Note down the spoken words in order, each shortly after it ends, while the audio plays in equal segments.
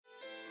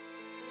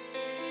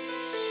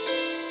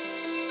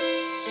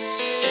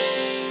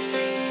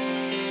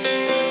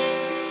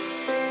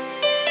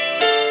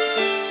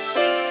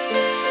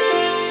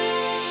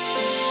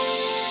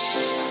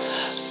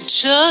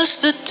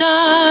the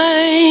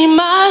time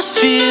I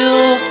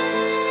feel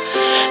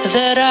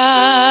that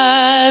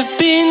I've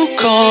been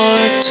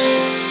caught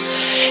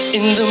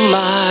in the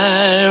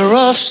mire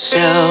of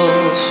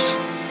self.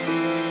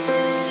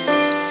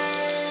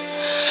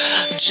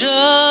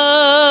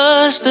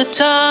 Just the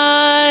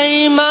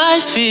time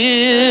I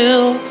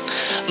feel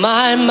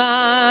my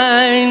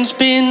mind's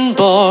been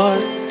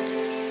bought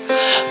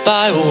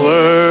by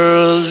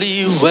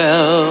worldly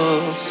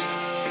wealth.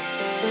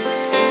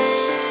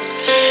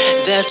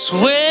 That's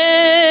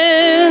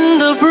when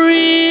the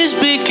breeze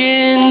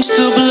begins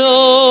to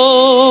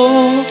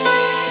blow.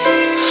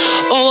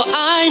 Oh,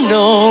 I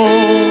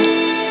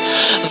know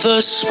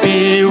the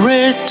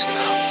Spirit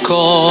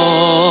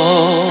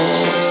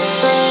calls.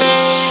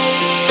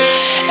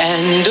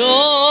 And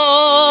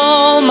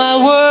all my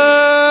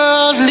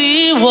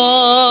worldly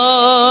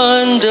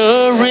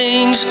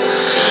wanderings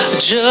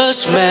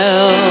just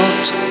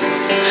melt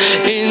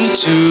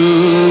into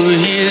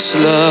His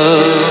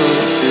love.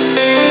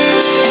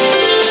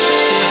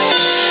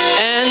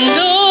 And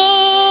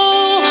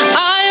oh,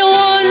 I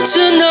want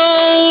to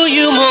know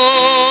You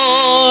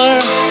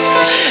more.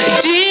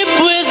 Deep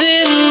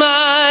within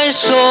my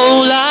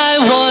soul, I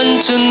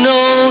want to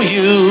know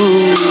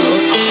You.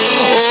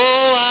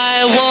 Oh,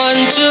 I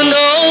want to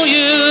know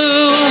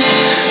You,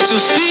 to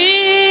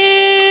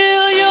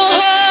feel Your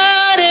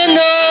heart and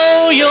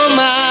know Your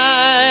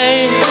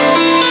mind.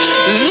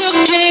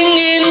 Looking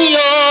in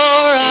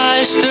Your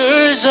eyes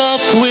stirs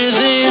up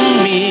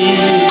within me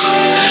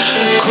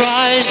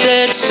cries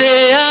that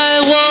say,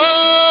 I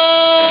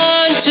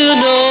want to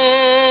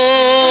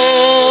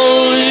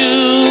know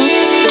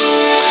You.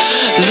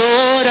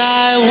 Lord,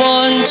 I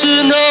want to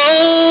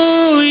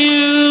know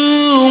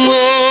You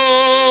more.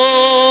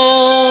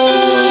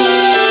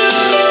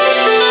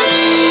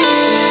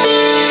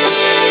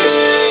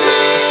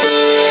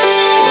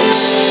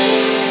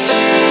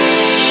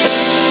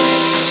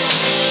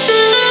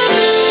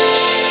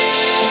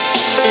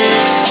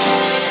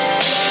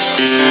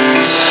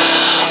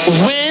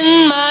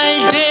 When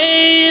my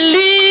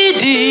daily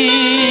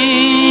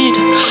deed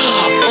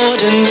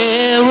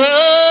ordinarily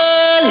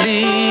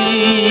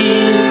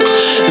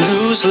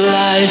lose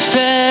life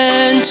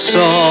and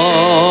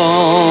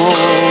song,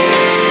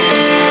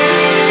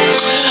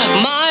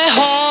 my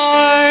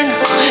heart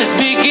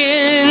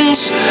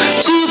begins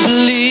to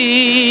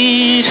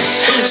bleed.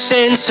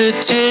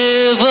 Sensitivity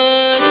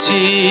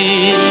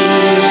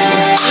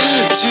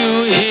to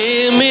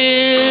Him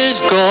is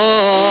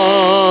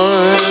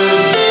gone.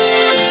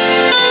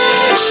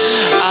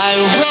 I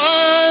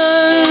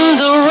run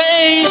the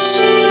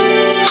race,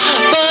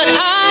 but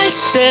I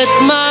set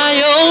my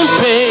own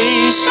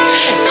pace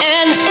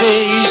and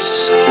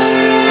face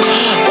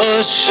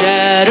a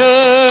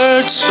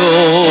shattered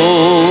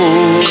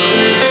soul.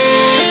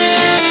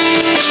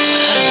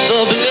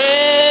 The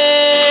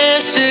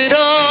blessed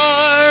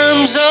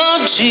arms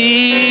of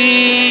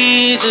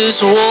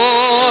Jesus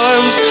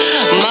warms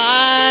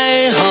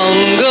my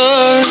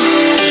hunger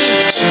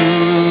to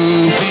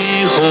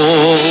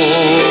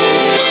behold.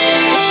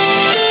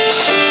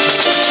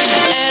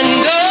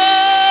 And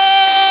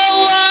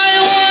oh, I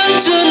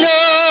want to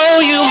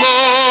know You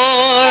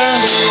more.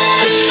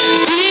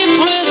 Deep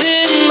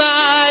within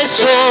my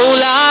soul,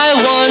 I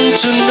want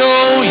to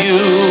know You.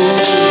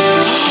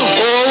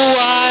 Oh,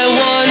 I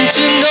want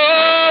to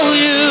know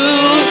You,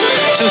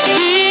 to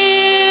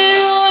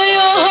feel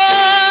Your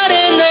heart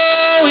and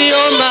know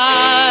Your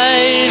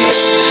mind.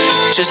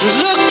 Just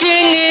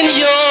looking in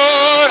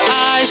Your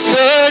eyes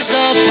stirs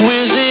up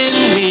within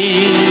me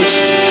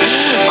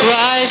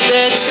cries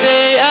that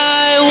say,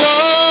 I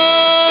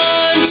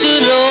want to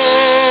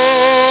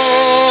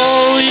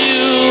know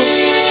You.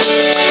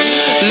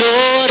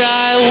 Lord,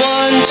 I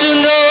want to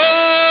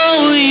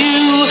know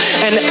You,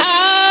 and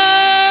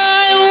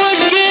I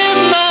would give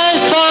my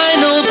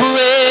final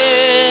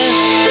breath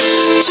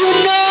to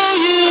know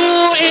You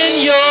in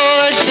Your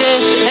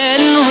death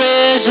and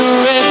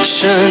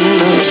resurrection.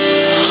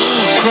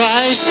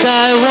 Christ,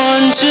 I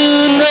want to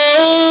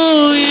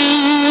know You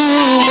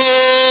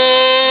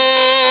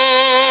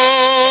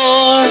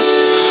more.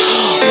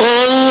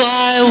 Oh,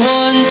 I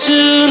want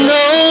to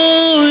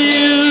know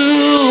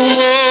You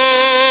more.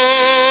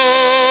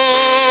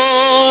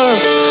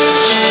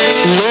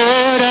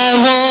 Lord, I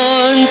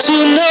want to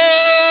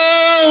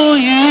know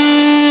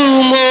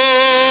You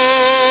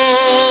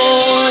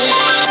more.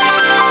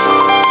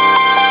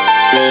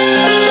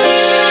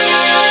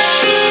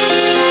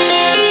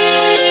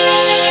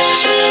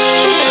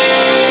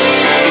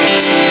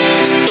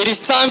 It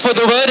is time for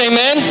the word,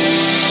 amen.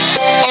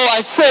 Oh,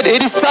 I said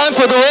it is time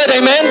for the word,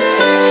 amen.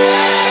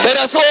 Let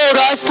us all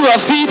rise to our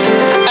feet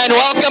and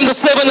welcome the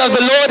servant of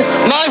the Lord,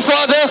 my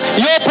father,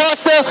 your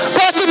pastor,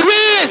 Pastor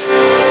Chris.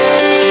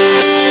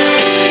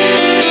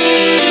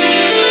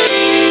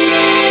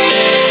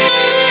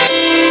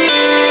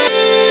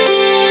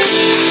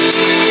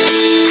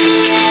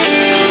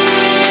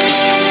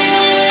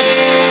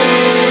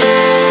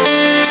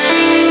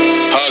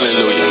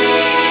 Hallelujah.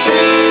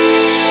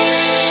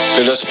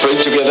 Let us pray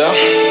together.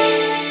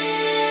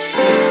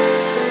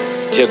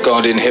 Dear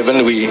God in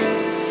heaven, we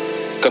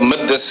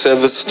commit this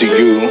service to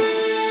you,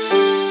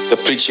 the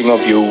preaching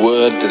of your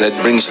word that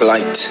brings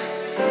light.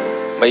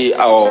 May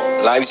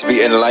our lives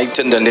be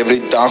enlightened and every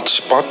dark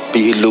spot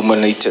be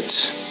illuminated.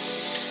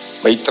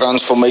 May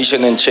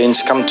transformation and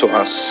change come to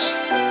us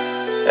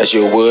as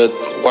your word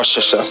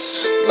washes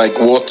us like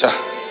water,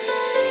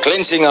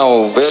 cleansing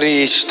our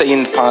very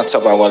stained parts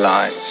of our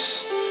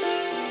lives.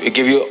 We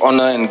give you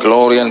honor and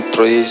glory and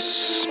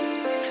praise.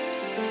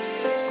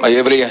 May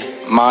every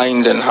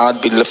mind and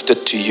heart be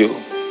lifted to you.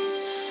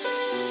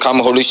 Come,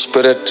 Holy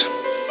Spirit,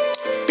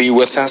 be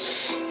with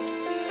us,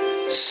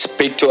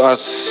 speak to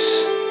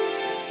us,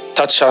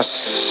 touch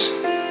us,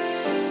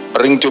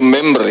 bring to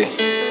memory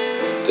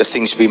the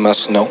things we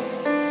must know.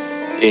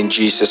 In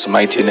Jesus'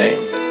 mighty name,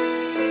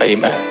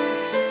 amen.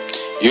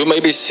 You may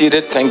be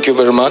seated. Thank you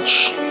very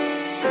much.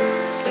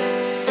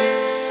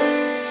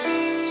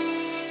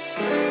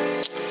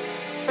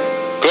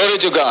 Glory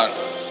to God.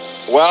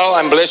 Well,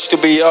 I'm blessed to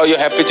be here. Are you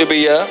happy to be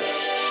here?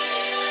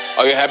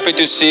 Are you happy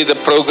to see the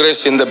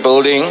progress in the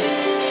building?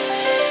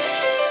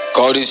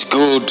 God is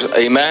good.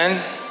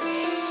 Amen.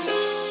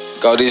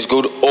 God is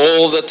good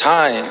all the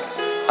time.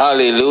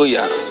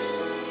 Hallelujah.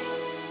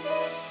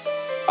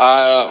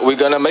 We're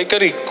going to make a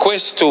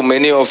request to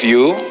many of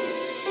you,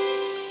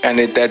 and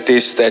that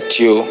is that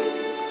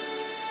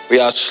we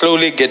are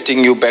slowly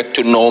getting you back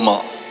to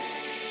normal.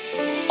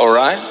 All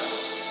right?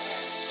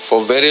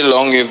 For very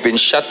long you've been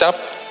shut up,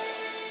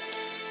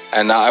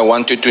 and now I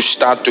want you to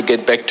start to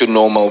get back to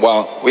normal.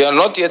 Well, we are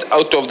not yet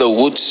out of the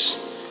woods,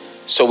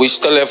 so we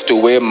still have to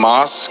wear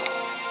masks.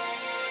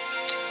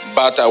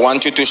 But I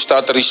want you to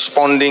start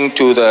responding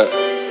to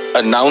the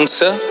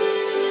announcer,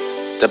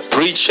 the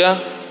preacher,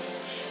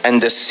 and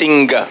the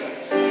singer.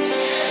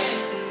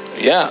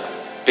 Yeah,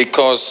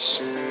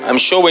 because I'm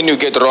sure when you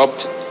get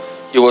robbed,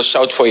 you will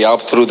shout for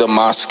help through the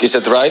mask. Is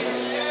that right?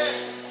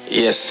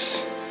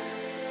 Yes.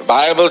 The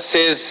Bible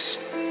says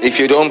if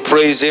you don't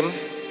praise him,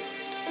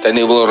 then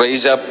he will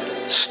raise up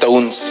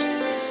stones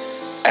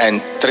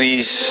and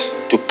trees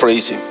to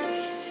praise him.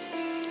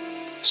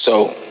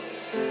 So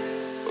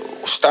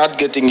start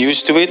getting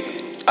used to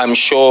it. I'm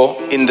sure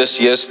in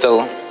this year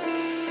still,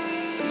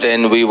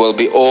 then we will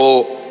be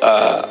all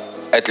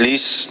at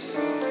least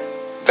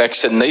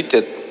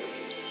vaccinated.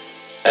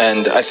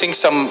 And I think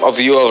some of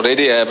you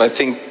already have. I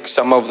think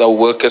some of the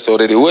workers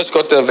already. Who has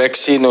got a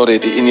vaccine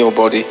already in your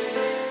body?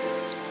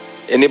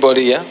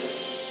 Anybody here?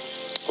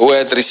 Who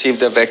had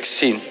received a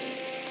vaccine?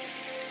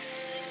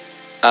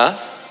 Huh?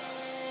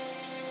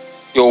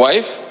 Your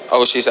wife?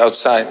 Oh, she's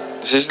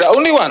outside. She's the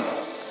only one.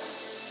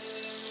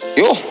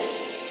 You?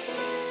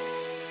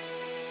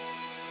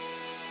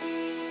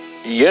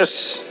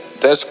 Yes,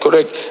 that's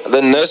correct.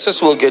 The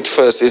nurses will get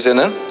first, isn't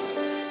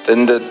it?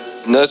 Then the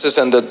nurses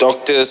and the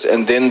doctors,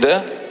 and then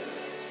the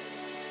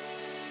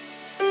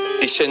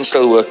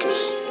essential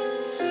workers.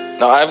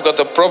 Now I've got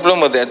a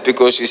problem with that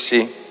because you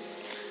see,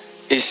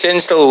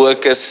 essential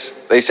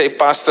workers, they say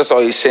pastors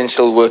are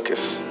essential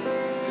workers.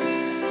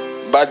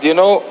 But you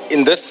know,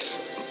 in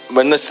this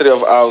ministry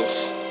of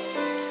ours,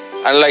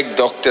 unlike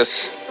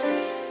doctors,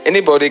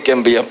 anybody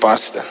can be a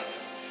pastor.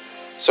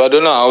 So I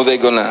don't know how they're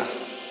gonna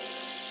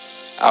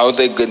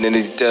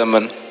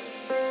determine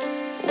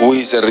who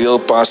is a real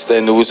pastor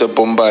and who is a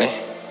Bombay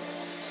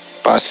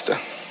pastor.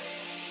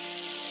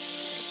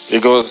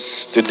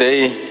 Because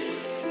today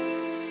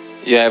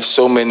you have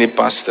so many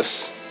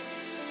pastors.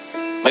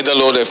 May the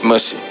Lord have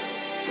mercy.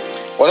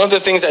 One of the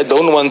things I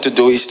don't want to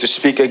do is to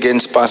speak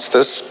against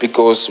pastors,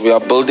 because we are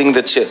building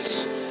the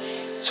church.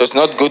 So it's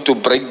not good to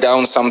break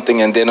down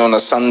something and then on a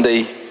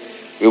Sunday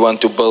we want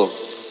to build.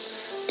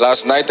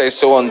 Last night I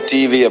saw on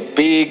TV a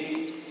big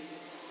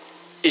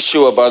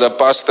issue about a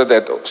pastor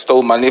that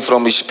stole money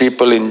from his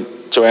people in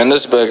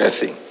Johannesburg, I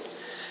think.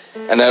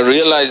 And I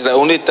realized the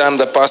only time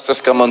the pastors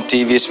come on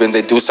TV is when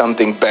they do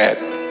something bad.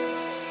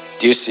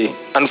 Do you see?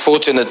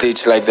 Unfortunately,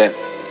 it's like that.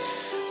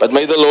 But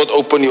may the Lord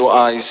open your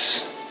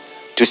eyes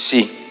to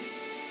see.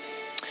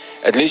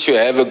 At least you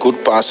have a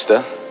good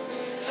pastor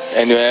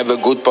and you have a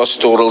good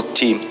pastoral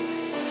team.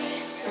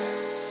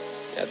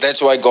 Yeah,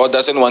 that's why God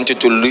doesn't want you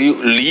to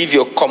leave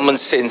your common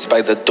sense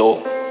by the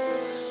door,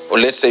 or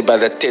let's say by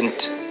the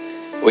tent.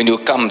 When you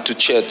come to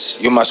church,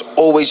 you must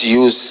always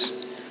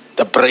use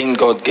the brain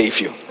God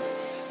gave you.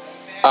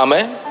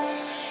 Amen.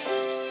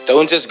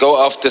 Don't just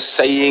go after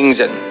sayings,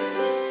 and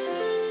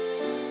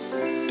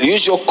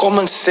use your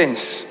common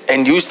sense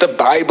and use the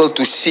Bible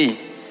to see.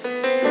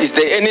 Is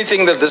there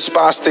anything that this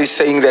pastor is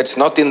saying that's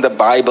not in the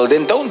Bible?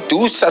 Then don't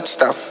do such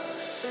stuff.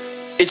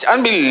 It's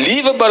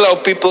unbelievable how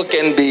people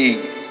can be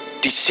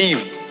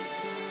deceived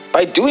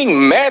by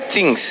doing mad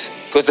things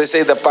because they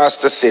say the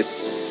pastor said.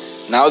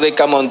 Now they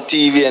come on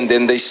TV and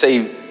then they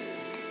say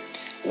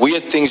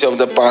weird things of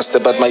the pastor.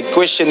 But my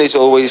question is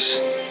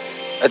always,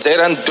 it's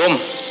random.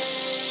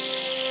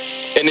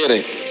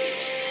 Anyway,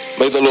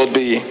 may the Lord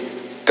be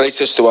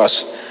gracious to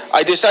us.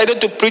 I decided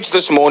to preach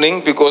this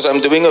morning because I'm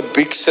doing a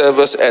big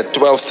service at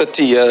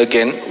 12:30 here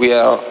again.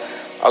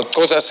 Our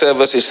Xhosa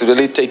service is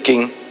really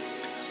taking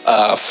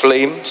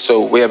flame.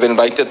 So we have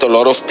invited a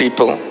lot of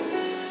people.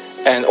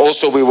 And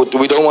also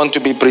we don't want to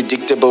be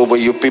predictable where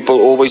you people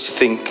always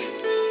think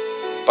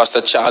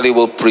Pastor Charlie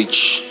will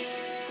preach,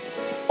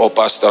 or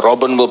Pastor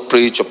Robin will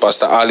preach, or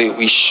Pastor Ali.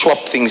 We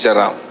swap things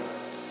around.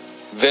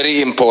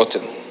 Very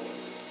important.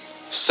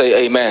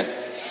 Say amen.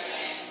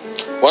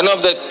 One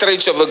of the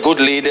traits of a good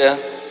leader,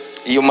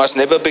 you must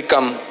never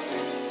become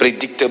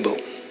predictable.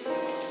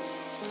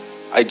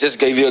 I just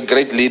gave you a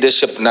great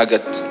leadership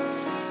nugget,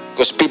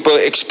 because people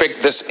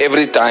expect this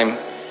every time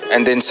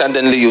and then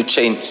suddenly you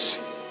change.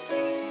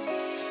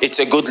 It's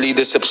a good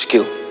leadership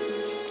skill.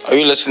 Are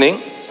you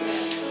listening?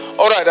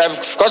 All right,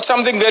 I've got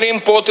something very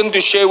important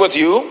to share with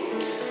you.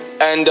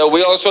 And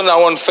we're also now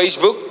on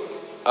Facebook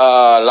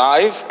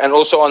live and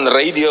also on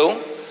radio.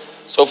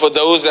 So for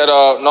those that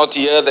are not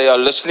here, they are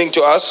listening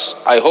to us,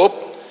 I hope.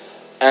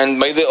 And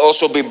may they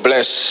also be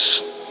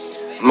blessed.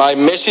 My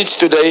message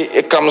today,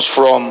 it comes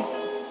from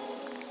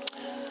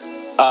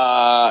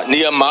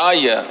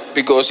Nehemiah,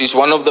 because it's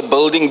one of the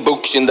building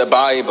books in the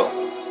Bible.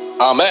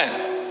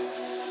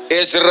 Amen.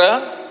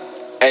 Ezra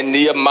and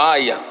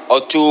Nehemiah are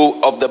two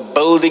of the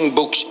building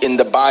books in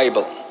the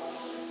Bible.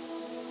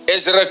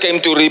 Ezra came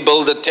to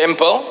rebuild the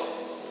temple.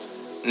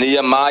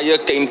 Nehemiah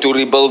came to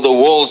rebuild the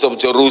walls of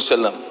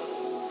Jerusalem.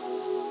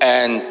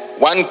 And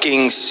 1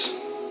 Kings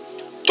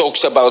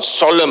talks about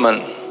Solomon,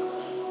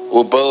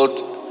 who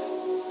built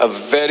a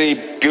very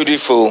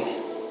beautiful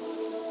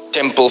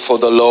temple for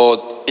the Lord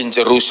in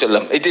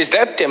Jerusalem. It is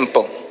that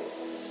temple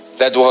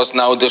that was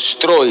now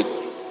destroyed.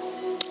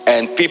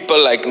 And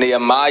people like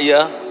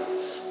Nehemiah,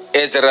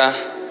 Ezra,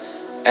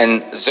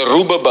 and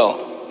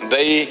Zerubbabel,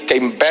 they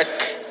came back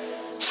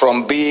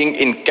from being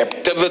in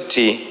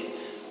captivity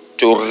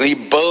to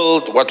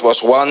rebuild what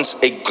was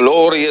once a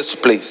glorious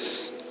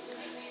place.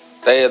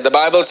 The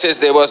Bible says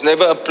there was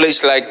never a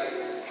place like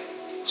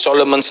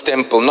Solomon's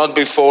temple, not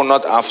before,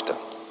 not after,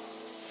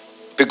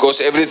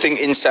 because everything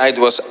inside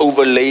was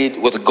overlaid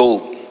with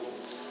gold.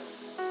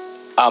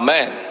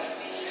 Amen.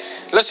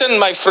 Listen,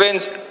 my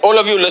friends, all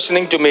of you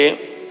listening to me,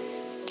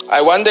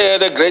 I one day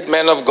heard a great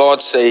man of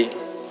God say,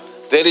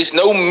 there is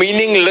no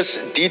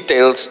meaningless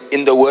details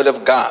in the Word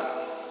of God.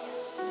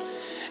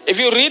 If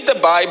you read the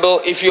Bible,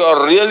 if you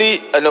are really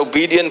an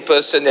obedient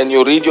person and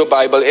you read your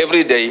Bible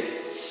every day,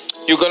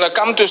 you're going to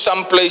come to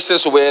some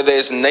places where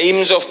there's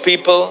names of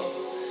people,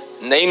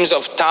 names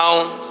of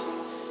towns,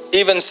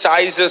 even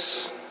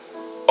sizes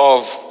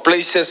of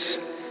places.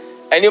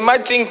 And you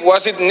might think,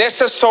 was it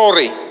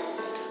necessary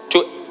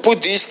to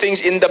put these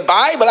things in the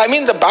Bible? I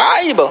mean the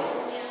Bible.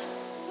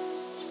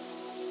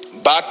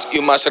 But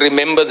you must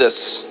remember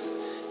this.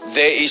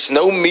 There is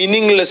no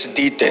meaningless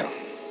detail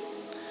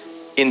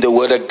in the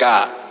Word of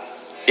God.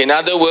 In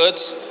other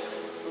words,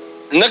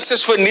 niks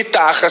is verniet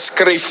daar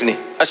geskryf nie.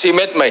 As jy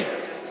met my.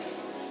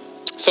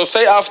 So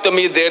say after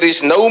me, there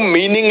is no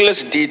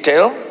meaningless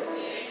detail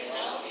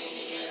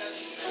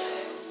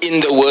in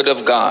the Word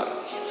of God.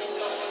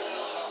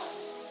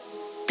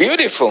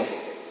 Beautiful.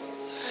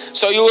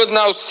 So you will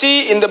now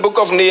see in the book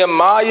of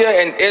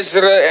Nehemiah and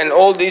Ezra and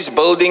all these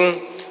building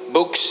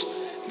books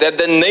that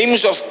the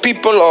names of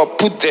people are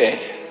put there.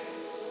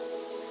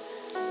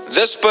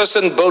 This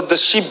person built the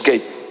sheep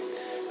gate.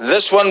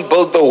 This one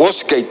built the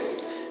horse gate.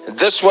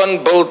 This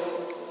one built,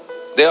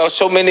 there are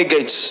so many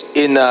gates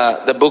in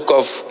the book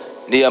of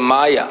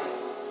Nehemiah.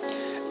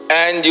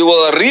 And you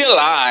will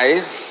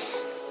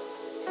realize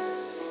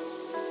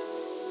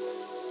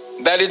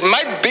that it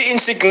might be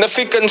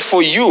insignificant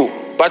for you,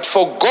 but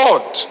for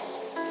God,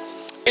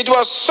 it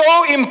was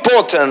so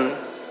important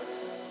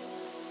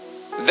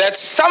that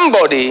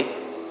somebody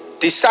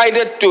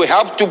decided to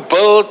help to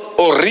build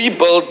or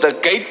rebuild the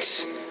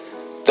gates,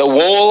 the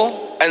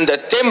wall, and the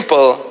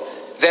temple,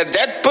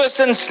 that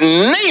person's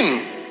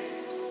name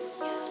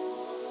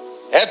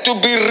had to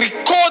be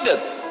recorded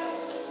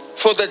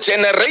for the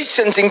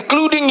generations,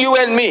 including you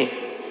and me,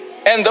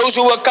 and those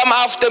who will come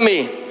after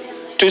me,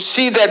 to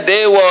see that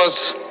there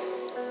was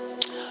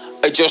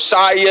a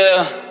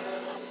Josiah,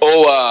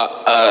 or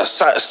a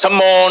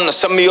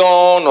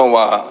Simeon, or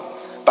a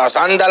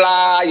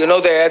Bazandala. You know,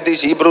 they had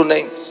these Hebrew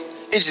names.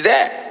 It's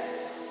there.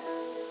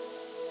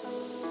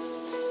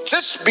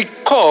 Just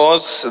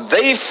because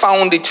they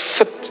found it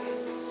fit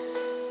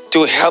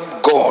to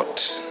help God,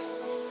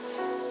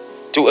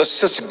 to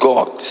assist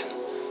God,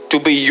 to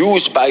be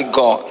used by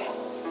God,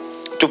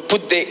 to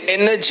put their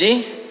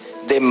energy,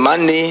 their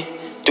money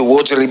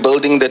towards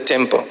rebuilding the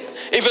temple.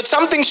 If it's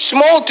something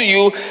small to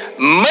you,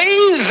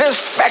 may the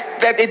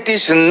fact that it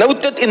is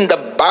noted in the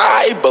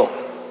Bible,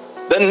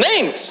 the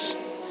names,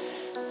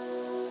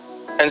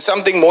 and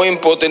something more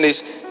important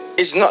is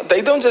not,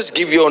 they don't just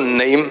give your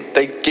name,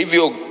 they give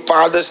your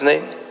father's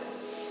name,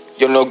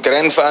 your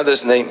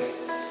grandfather's name,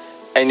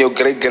 and your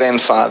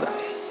great-grandfather.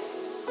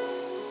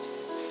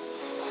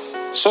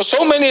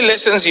 So many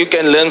lessons you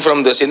can learn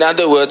from this. In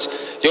other words,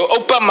 jou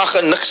oupa mag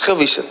niks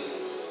gewees het.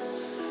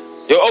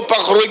 Jou oupa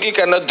grootjie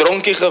kan 'n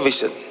dronkie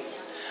gewees het.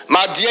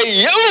 Maar deur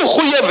jou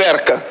goeie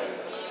werke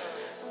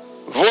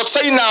word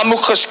sy naam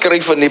ook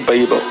geskryf in die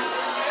Bybel.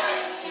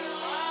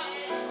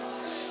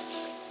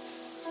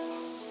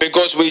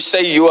 Because we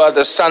say you are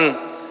the son,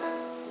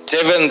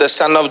 Jevin, the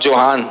son of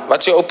Johan.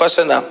 What's your opa's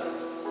naam?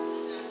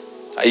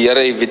 Here,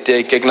 hy weet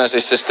jy, kyk na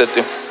sy sister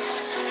toe.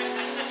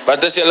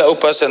 Wat is julle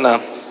opa's naam?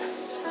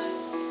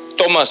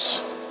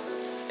 Thomas.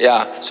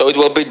 Yeah, so it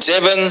will be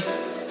Jevin,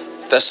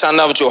 the son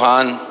of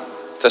Johan,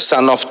 the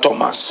son of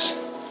Thomas.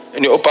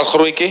 En die opa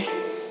grootjie?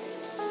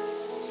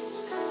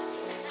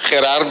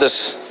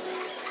 Gerardus.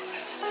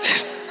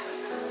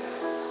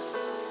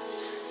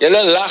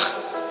 Julle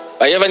lag.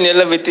 Baie van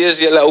julle weet nie is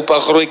julle opa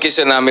grootjie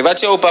se naam nie. Wat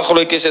is jou opa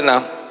grootjie se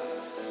naam?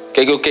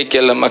 Kyk hoe kyk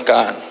julle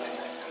mekaar.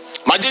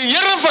 Maar die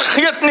Here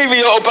vergeet nie wie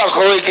jou opa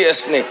grootjie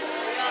is nie.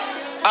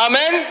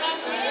 Amen.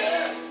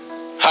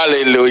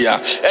 Hallelujah.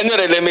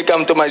 Anyway, let me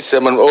come to my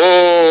sermon.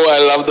 Oh, I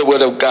love the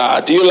word of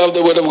God. Do you love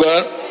the word of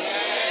God?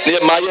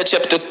 Nehemiah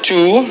chapter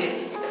 2.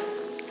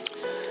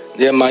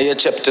 Nehemiah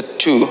chapter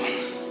 2.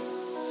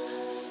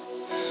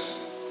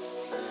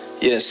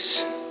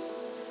 Yes.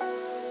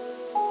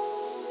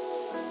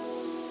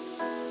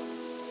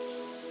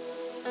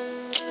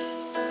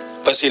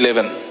 Verse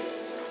 11.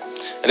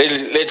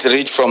 Let's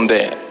read from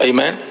there.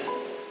 Amen.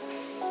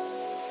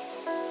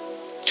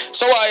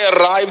 So I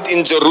arrived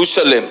in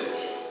Jerusalem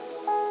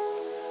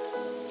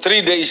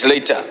 3 days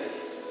later.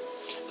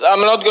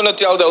 I'm not going to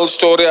tell the whole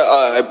story.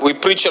 We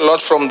preach a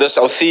lot from this.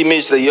 Our theme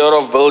is the year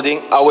of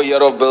building, our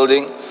year of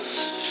building.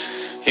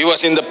 He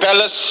was in the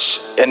palace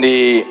and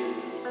he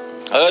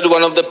heard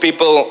one of the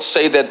people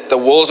say that the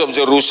walls of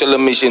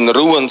Jerusalem is in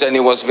ruins, and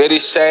he was very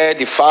sad.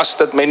 He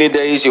fasted many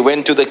days. He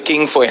went to the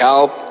king for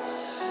help.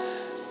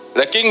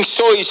 The king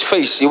saw his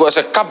face. He was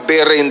a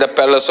cupbearer in the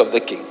palace of the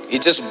king. He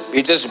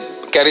just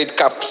carried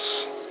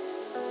cups.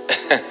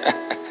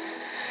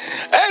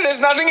 And there's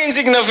nothing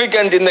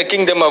insignificant in the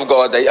kingdom of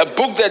God. A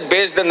book that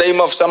bears the name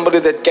of somebody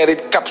that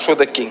carried cups for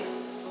the king.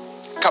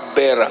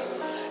 Cupbearer.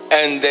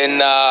 And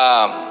then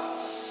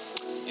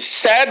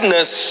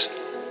sadness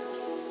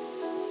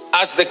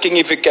asked the king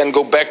if he can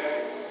go back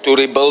to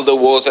rebuild the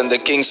walls. And the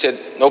king said,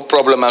 no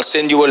problem. I'll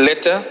send you a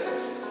letter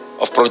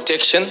of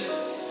protection.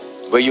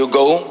 Where you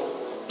go,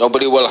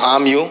 nobody will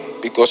harm you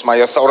because my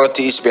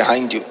authority is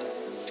behind you.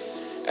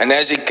 And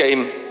as he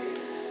came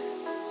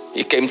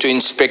to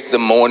inspect the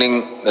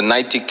morning. The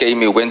night he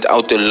came, he went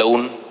out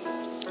alone.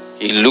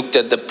 He looked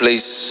at the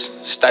place,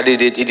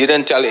 studied it. He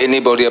didn't tell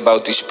anybody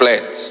about his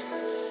plans.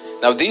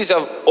 Now these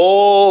are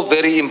all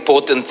very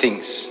important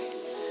things.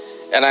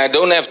 And I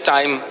don't have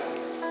time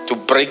to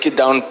break it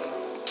down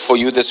for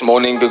you this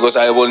morning because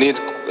I will need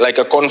like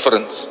a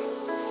conference.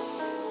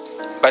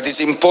 But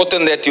it's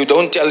important that you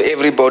don't tell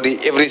everybody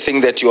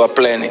everything that you are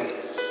planning.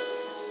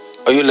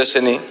 Are you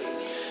listening?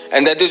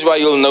 And that is why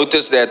you'll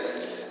notice that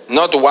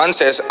not once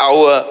has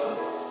our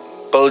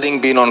building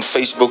been on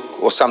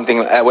Facebook or something.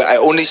 I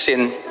only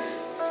send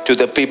to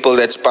the people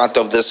that's part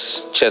of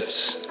this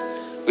church.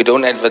 We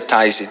don't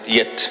advertise it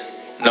yet.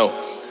 No.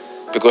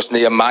 Because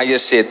Nehemiah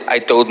said, I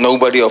told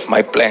nobody of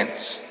my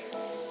plans.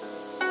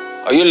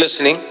 Are you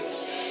listening?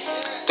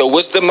 The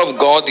wisdom of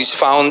God is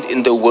found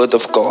in the word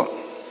of God.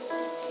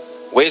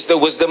 Where's the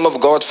wisdom of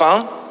God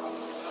found?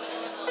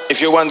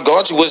 If you want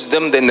God's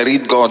wisdom, then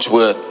read God's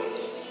word.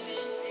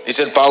 Is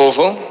it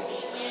powerful?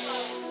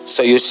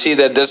 So you see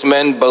that this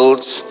man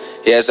builds,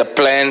 he has a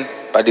plan,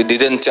 but he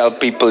didn't tell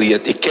people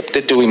yet. He kept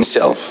it to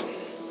himself.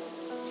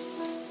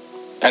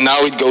 And now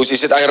it goes. He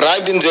said, I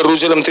arrived in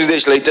Jerusalem 3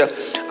 days later.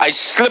 I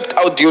slipped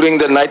out during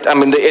the night.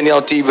 I'm in the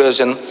NLT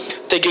version,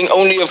 taking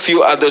only a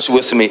few others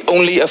with me.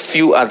 Only a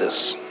few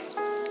others.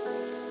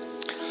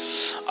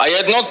 I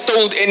had not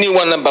told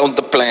anyone about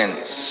the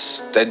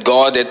plans that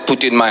God had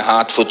put in my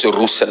heart for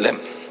Jerusalem.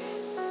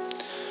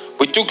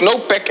 We took no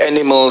pack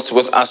animals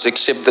with us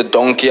except the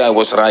donkey I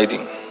was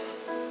riding.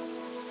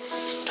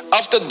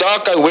 After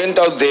dark, I went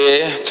out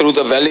there through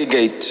the valley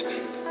gate,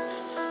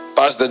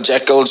 past the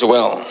jackal's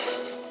well,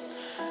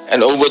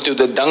 and over to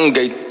the dung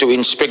gate to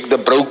inspect the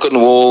broken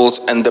walls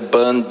and the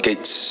burned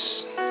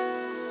gates.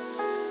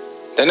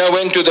 Then I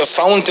went to the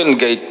fountain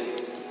gate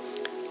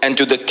and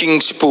to the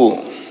king's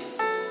pool.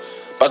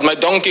 But my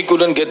donkey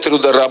couldn't get through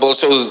the rubble,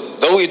 so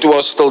though it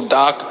was still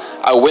dark,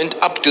 I went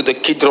up to the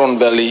Kidron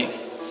Valley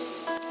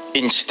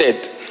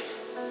instead,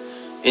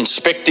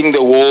 inspecting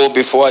the wall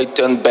before I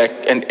turned back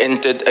and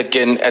entered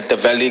again at the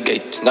valley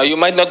gate. Now you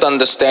might not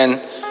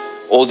understand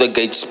all the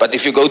gates, but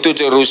if you go to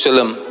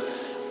Jerusalem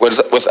with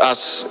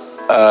us,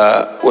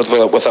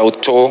 with our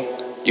tour,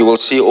 you will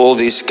see all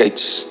these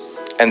gates.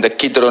 And the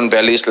Kidron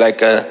Valley is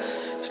like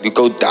you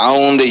go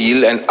down the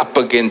hill and up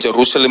again.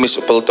 Jerusalem is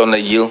built on a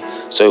hill.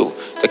 So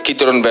the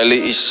Kidron Valley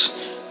is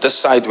the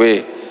side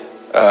where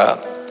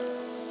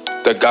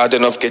the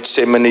Garden of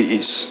Gethsemane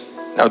is.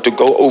 Now to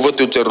go over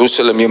to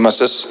Jerusalem, you must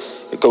just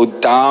go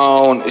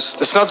down.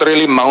 It's not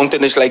really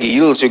mountain, it's like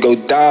hills. You go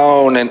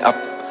down and up.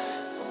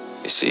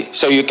 You see.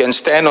 So you can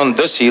stand on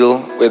this hill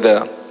where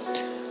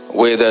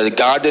the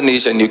garden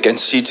is and you can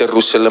see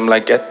Jerusalem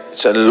like that.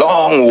 It's a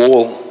long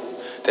wall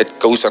that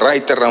goes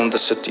right around the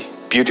city.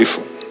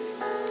 Beautiful.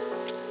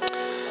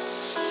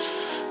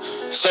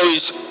 So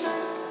he's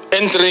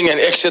entering and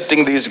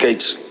exiting these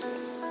gates.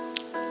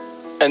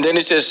 And then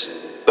he says,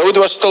 Though it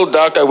was still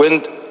dark, I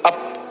went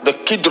up the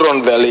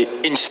Kidron Valley,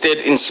 instead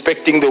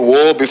inspecting the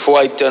wall before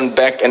I turned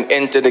back and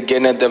entered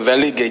again at the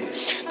valley gate.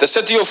 The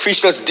city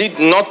officials did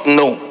not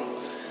know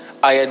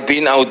I had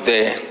been out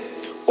there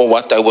or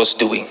what I was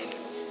doing.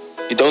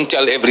 You don't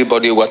tell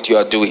everybody what you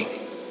are doing.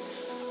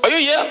 Are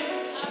you here?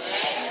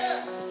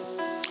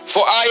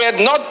 For I had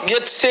not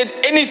yet said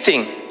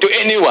anything to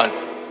anyone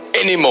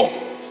anymore.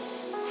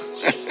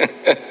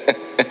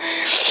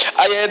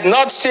 I had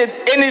not said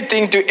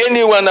anything to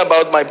anyone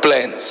about my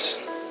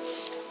plans.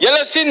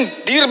 Julle sien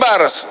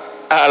dierbares.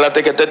 Laat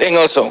ek dit in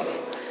Engels hou.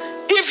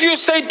 If you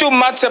say too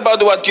much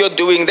about what you're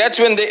doing, that's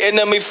when the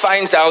enemy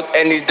finds out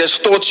and he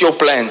distorts your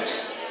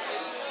plans.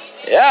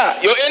 Yeah,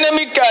 your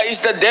enemy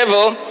is the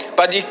devil,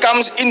 but he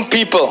comes in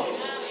people.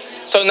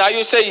 So now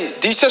you say,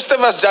 die sister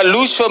was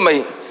jaloers vir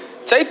my.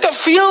 Sy het te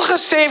veel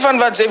gesê van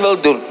wat sy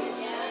wil doen.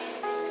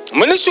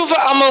 Moenie so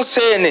vir almal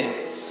sê nie.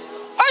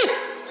 Ai!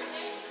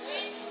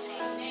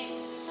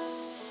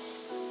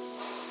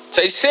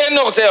 Sy sê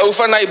nog, sy hou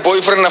van hy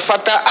boyfriend, en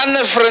vat 'n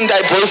ander vriend,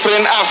 hy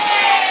boyfriend af.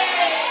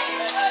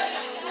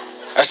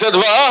 Is dit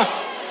waar?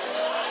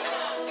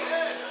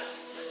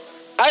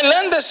 I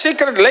learned the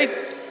secret late.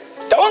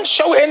 Don't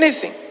show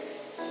anything.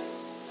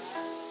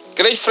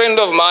 Great friend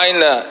of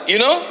mine,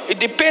 it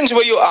depends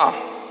where you are.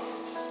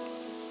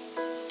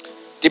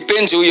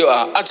 Depends who you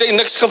are. As jy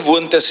niks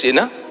gewoond is,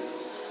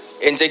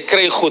 en sy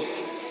kry goed,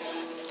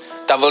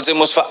 dan wil sy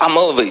mos vir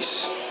almal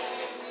wys.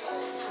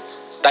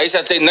 Daar is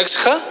as jy niks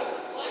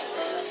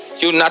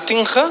you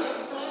nothing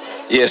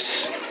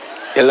yes.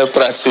 Julle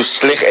praat so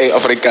sleg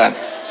Afrikaan.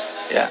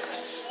 Yeah.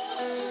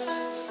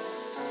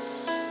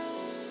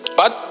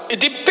 But it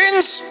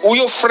depends who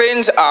your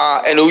friends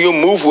are and who you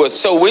move with.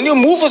 So when you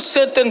move with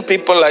certain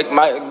people, like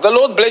the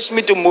Lord blessed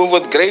me to move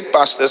with great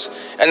pastors,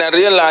 and I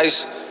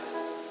realized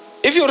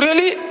if you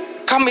really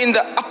come in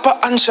the upper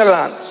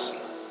echelons,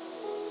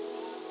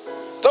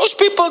 those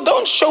people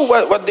don't show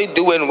what they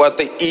do and what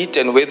they eat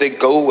and where they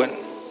go.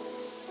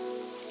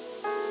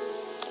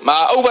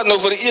 Maar ou wat nou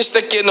vir die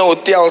eerste keer in 'n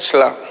hotel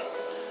slaap,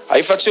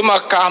 hy vat so maar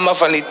 'n kamer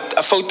van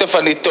 'n foto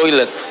van die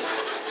toilet.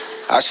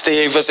 As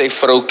hy vir sy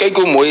vrou, kyk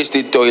hoe mooi is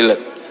die toilet.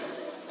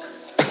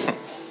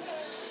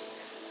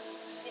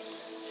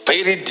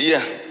 By die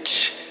deur,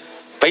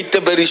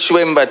 buite by die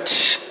swembad.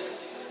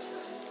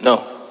 No.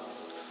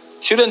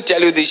 Shouldn't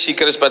tell you these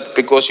secrets, but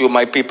because you're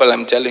my people,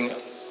 I'm telling you.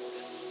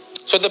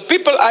 So the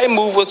people I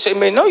move with say,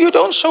 no, you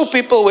don't show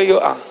people where you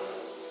are.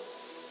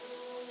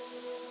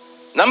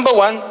 Number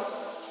one,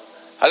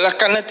 hulle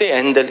kan dit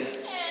handle.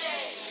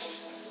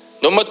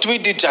 Nommer 2,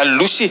 die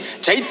jaloesie.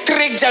 Jy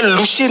trek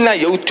jaloesie na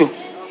jou toe.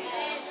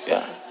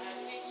 Ja.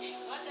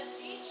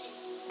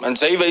 Want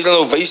sy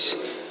wys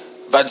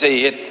wat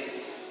sy het.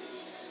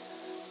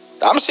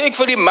 Daarom sê ek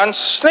vir die man,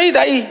 sny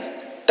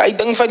die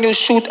ding van jou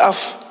soet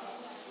af.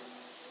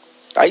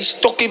 Die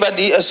stokkie wat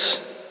die is.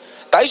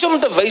 Die is om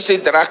te wys hy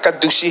dra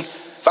kadusie.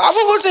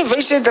 Waarvoor wil sy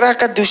wys hy dra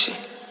kadusie?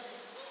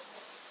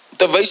 Om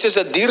te wys is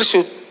 'n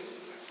diersoet.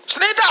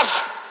 Sny dit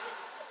af.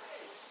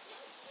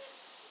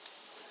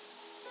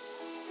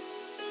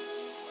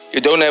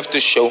 You don't have to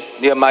show.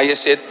 Nehemiah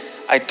said,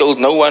 I told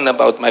no one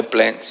about my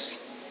plans.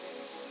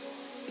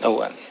 No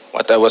one.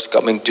 What I was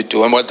coming to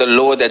do and what the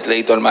Lord had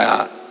laid on my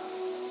heart.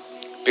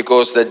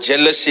 Because the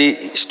jealousy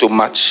is too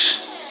much.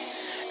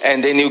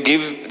 And then you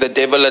give the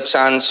devil a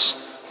chance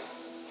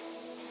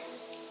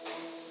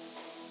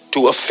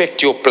to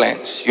affect your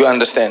plans. You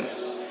understand?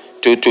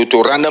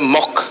 To run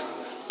amok,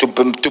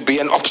 to be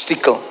an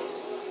obstacle.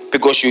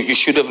 Because you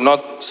should have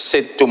not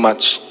said too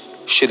much.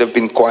 You should have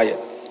been quiet.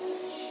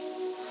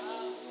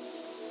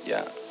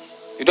 Yeah.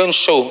 You don't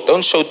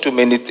show too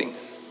many things.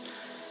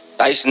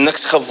 Daar is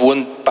niks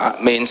gewoon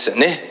mense,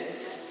 né?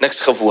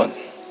 Niks gewoon.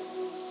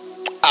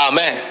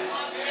 Amen.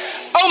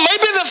 Oh,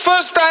 maybe the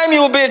first time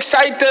you will be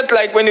excited,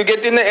 like when you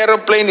get in the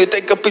aeroplane, you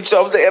take a picture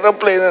of the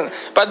aeroplane.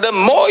 But the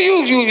more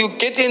you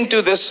get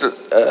into this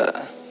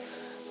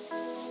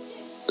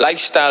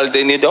lifestyle,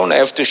 then you don't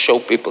have to show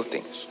people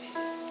things.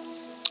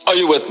 Are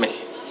you with me?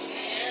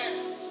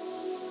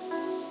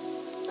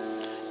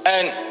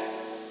 And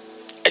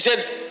I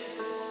said,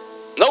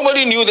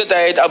 nobody knew that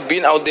I had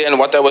been out there and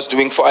what I was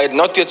doing, for I had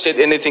not yet said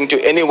anything to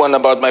anyone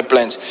about my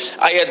plans.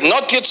 I had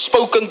not yet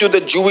spoken to the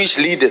Jewish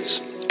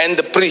leaders and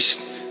the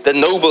priests, the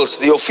nobles,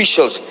 the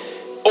officials,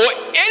 or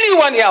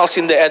anyone else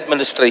in the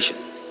administration.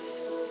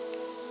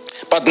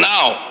 But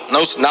now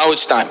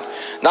it's time.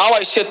 Now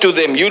I said to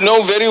them, you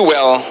know very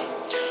well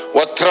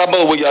what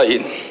trouble we are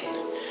in.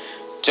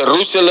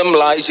 Jerusalem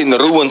lies in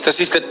ruins. This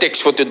is the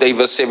text for today,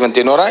 verse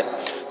 17, all right?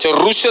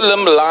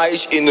 Jerusalem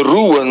lies in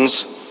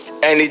ruins,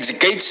 and its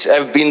gates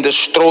have been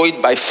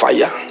destroyed by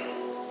fire.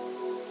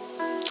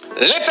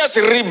 Let us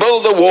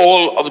rebuild the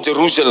wall of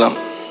Jerusalem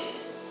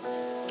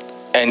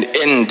and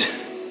end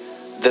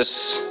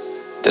this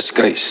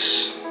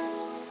disgrace.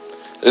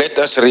 Let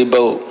us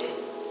rebuild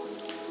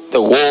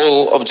the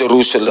wall of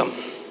Jerusalem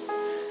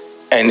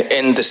and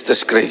end this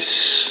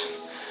disgrace.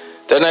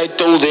 Then I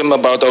told them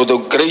about how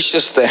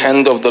gracious the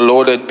hand of the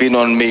Lord had been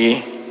on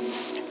me,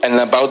 and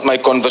about my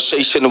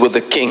conversation with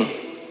the king,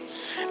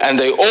 And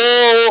they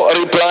all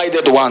replied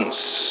at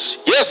once,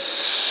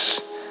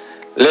 "Yes,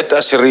 let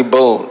us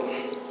rebuild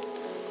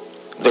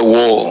the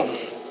wall."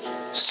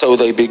 So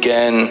they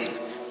began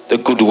the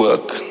good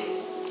work.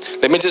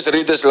 Let me just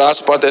read this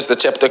last part as the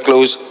chapter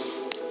closes.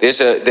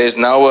 There's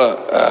now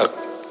a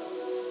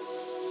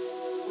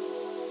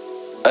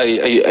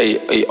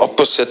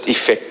opposite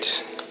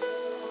effect.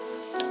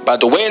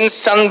 But when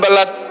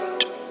Sanballat,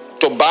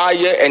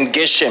 Tobiah, and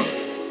Geshem,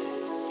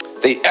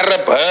 the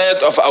Arab,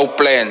 heard of our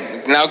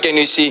plan. Now can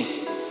you see?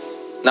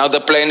 Now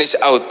the plan is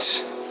out.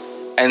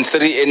 And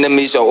 3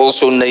 enemies are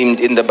also named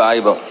in the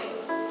Bible.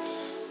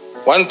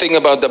 One thing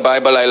about the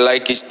Bible I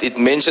like is it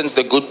mentions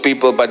the good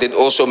people, but it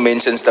also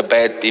mentions the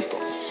bad people.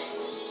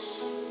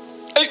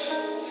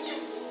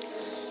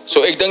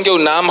 So ek dink jou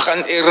naam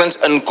gaan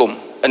ergens inkom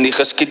in die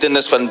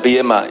geskiedenis van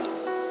BMI.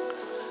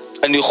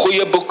 In die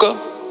goeie boeke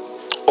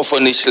of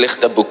in die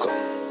slegte boeke.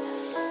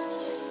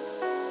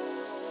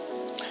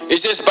 It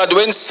says, but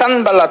when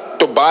Sanballat,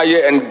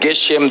 Tobiah, and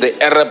Geshem, the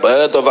Arab,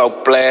 heard of our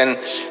plan,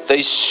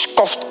 they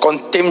scoffed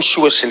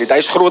contemptuously. Dit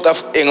is groot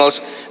af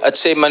Engels. Het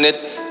sê maar net,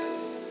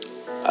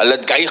 hulle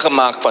het gey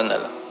gemaak van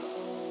hulle.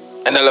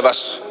 En hulle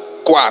was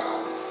kwaad.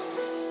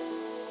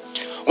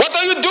 What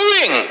are you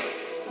doing?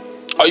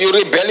 Are you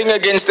rebelling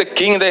against the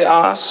king, they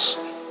asked?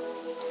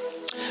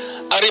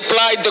 I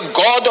replied, the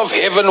God of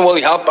heaven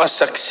will help us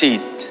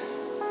succeed.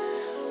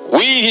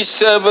 We, his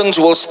servants,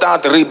 will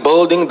start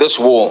rebuilding this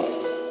wall.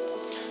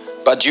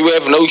 But you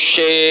have no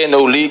share,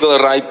 no legal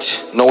right,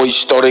 no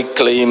historic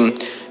claim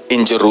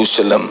in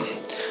Jerusalem.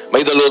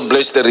 May the Lord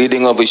bless the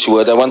reading of his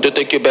word. I want to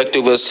take you back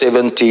to verse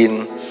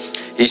 17.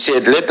 He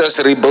said, let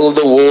us rebuild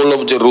the wall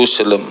of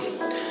Jerusalem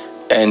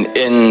and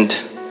end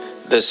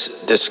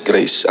this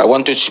disgrace. I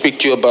want to speak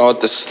to you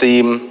about this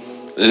theme,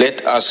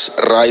 let us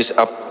rise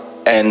up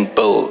and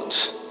build.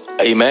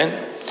 Amen.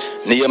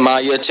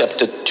 Nehemiah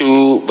chapter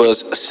 2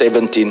 verse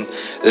 17.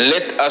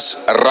 Let us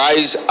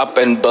rise up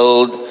and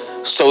build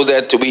so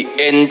that we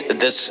end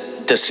this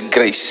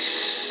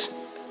disgrace.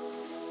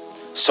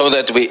 So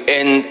that we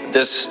end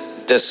this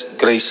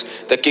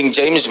disgrace. The King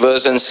James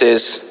Version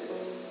says,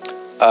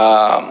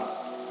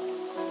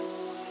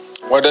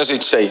 what does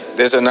it say?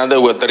 There's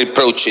another word,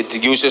 reproach. It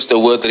uses the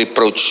word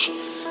reproach.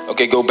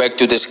 Okay, go back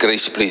to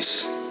disgrace,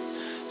 please.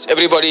 Is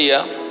everybody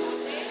here?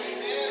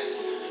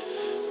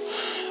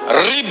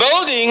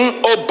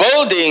 Rebuilding or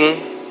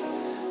building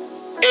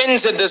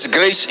ends a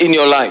disgrace in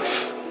your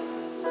life.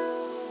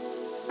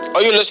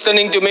 Are you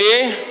listening to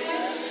me?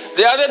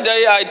 The other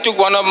day I took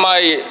one of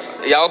my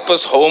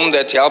helpers home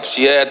that helps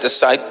here at the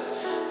site,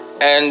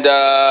 and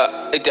I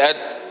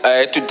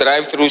had to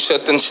drive through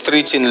certain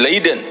streets in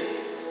Leiden.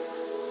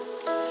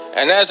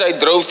 And as I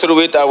drove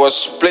through it, I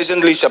was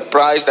pleasantly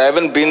surprised. I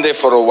haven't been there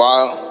for a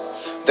while,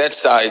 that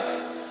side.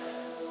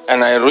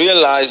 And I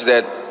realized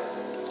that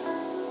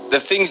the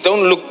things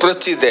don't look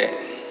pretty there.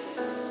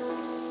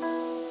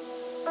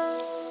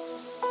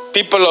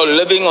 People are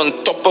living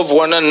on top of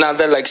one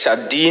another like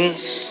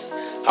sardines.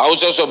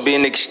 Houses are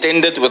being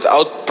extended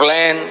without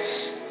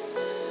plans.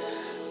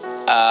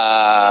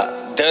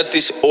 Dirt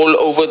is all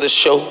over the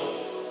show.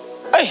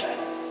 Hey.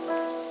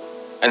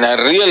 And I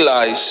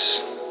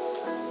realized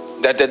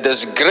that a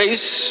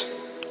disgrace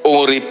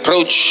or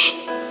reproach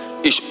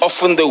is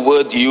often the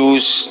word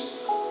used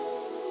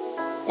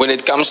when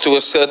it comes to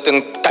a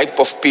certain type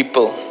of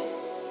people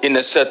in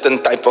a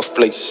certain type of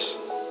place.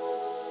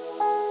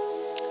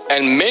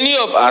 And many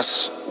of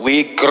us,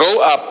 we grow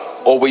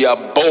up or we are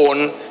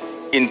born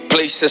in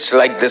places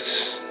like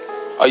this.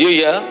 Are you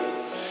here?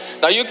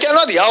 Now you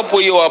cannot help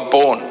where you are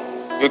born.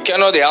 You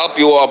cannot help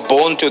you are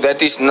born to.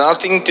 That is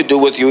nothing to do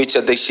with you. It's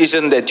a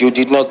decision that you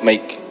did not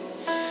make.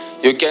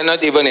 You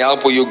cannot even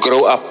help where you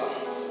grow up.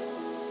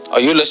 Are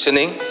you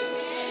listening?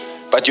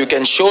 But you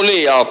can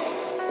surely help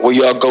where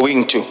you are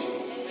going to.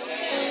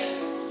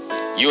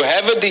 You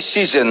have a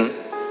decision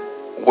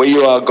where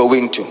you are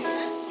going to.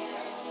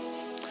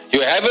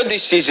 You have a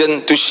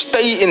decision to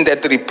stay in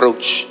that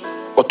reproach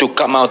or to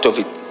come out of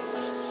it.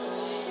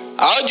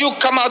 How do you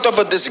come out of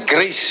a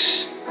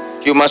disgrace?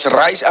 You must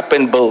rise up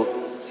and build.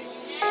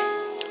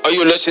 Are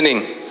you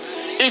listening?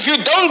 If you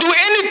don't do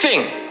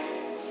anything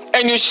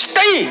and you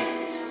stay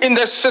in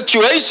the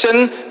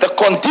situation, the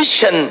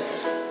condition,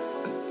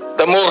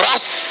 the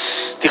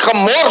moras, die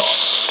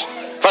gemors,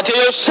 wat jy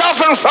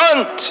jouself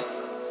invind,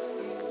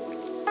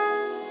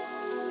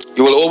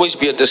 you will always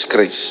be a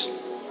disgrace.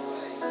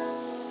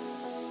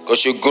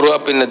 Because you grew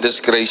up in a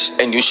disgrace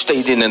and you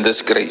stayed in a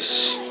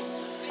disgrace.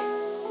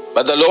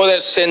 But the Lord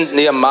has sent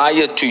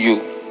Nehemiah to you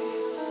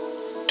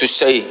to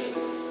say,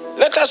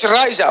 let us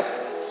rise up.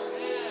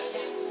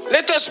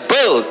 Let us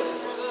build.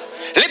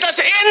 Let us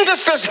end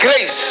this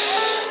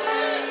disgrace.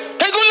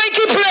 Kyk hoe lyk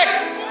die plek.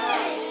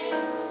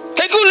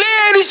 Kyk hoe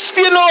lê die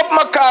stene op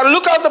mekaar.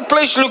 Look how the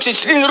place looks.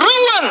 It's in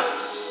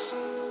ruins.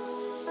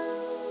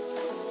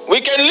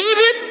 We can leave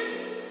it.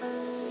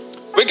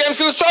 We can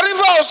feel sorry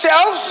for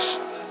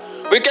ourselves.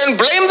 We can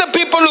blame the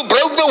people who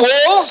broke the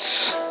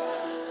walls.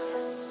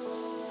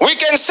 We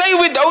can say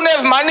we don't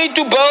have money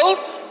to build.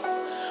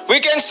 We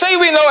can say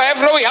we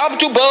have no help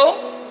to build.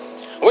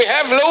 We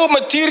have no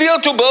material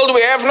to build.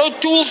 We have no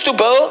tools to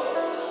build.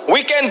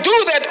 We can do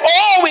that,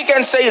 or we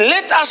can say,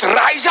 let us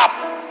rise up.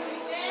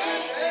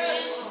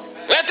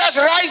 Let us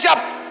rise up.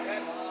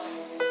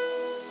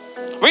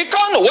 We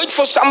can't wait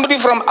for somebody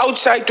from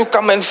outside to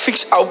come and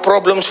fix our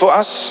problems for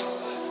us.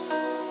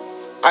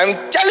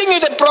 I'm telling you,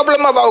 the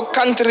problem of our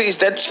country is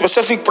that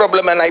specific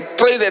problem, and I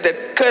pray that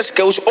that curse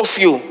goes off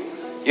you.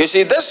 You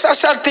see, this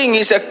Sasa thing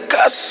is a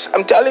curse,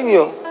 I'm telling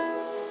you.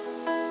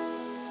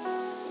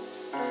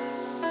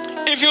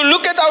 If you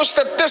look at our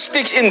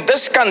statistics in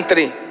this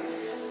country,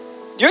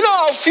 you know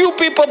how few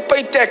people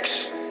pay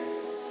tax.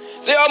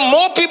 There are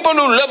more people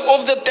who live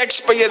off the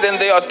taxpayer than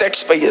there are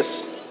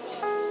taxpayers.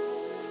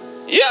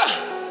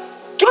 Yeah.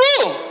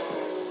 True.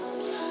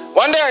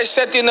 One day I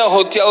sat in a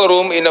hotel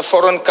room in a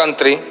foreign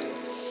country,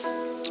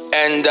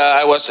 and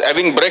I was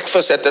having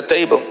breakfast at the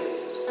table.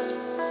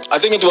 I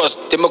think it was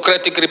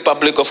Democratic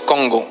Republic of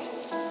Congo.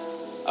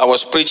 I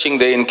was preaching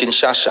there in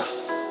Kinshasa.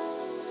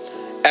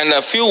 And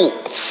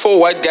four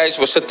white guys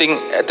were sitting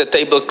at the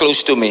table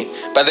close to me.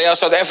 But they are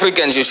South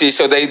Africans, you see,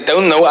 so they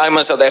don't know I'm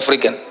a South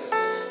African.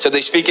 So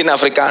they speak in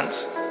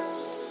Afrikaans,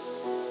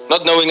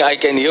 not knowing I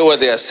can hear what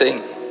they are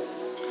saying.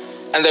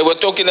 And they were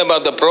talking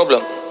about the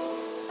problem.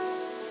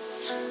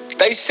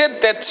 They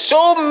said that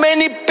so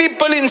many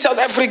people in South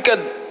Africa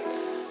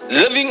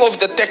living off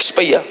the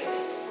taxpayer.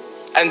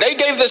 And they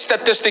gave the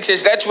statistics,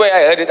 that's where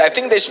I heard it. I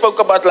think they spoke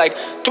about like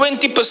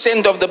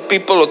 20% of the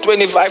people or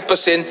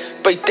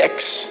 25% pay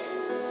tax.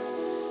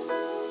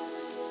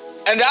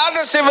 And the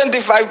other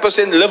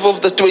 75% live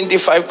off the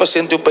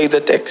 25% who pay the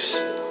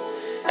tax.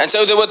 And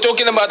so they were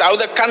talking about how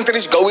the country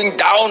is going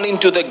down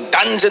into the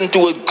dungeon, to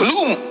a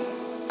gloom.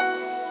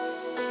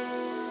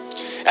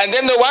 And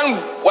then the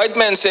one white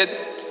man said,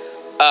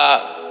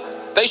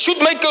 they should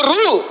make a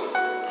rule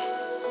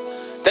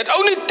that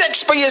only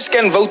taxpayers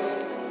can vote.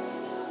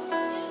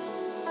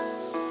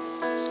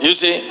 You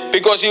see,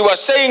 because he was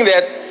saying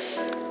that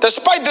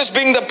despite this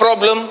being the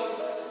problem,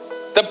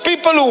 the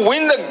people who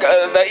win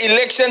the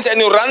elections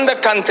and who run the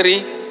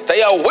country,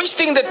 they are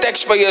wasting the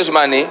taxpayers'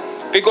 money,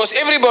 because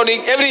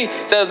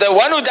the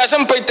one who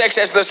doesn't pay tax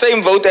has the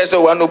same vote as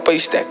the one who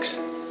pays tax.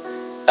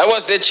 That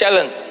was their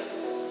challenge.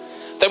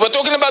 They were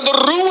talking about the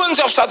ruins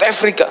of South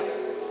Africa,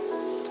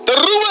 the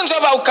ruins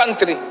of our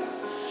country,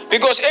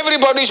 because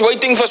everybody is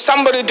waiting for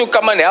somebody to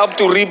come and help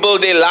to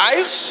rebuild their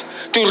lives,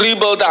 to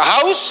rebuild the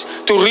house,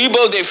 to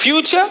rebuild their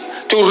future,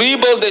 to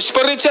rebuild their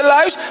spiritual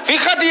lives. Wie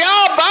gaat die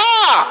help?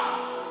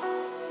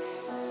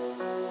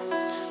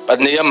 But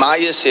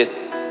Nehemiah said,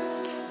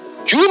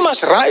 you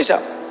must rise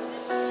up.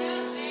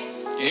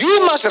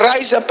 You must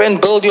rise up and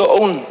build your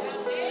own,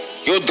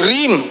 your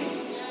dream,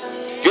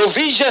 your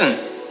vision,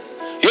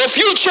 your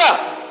future,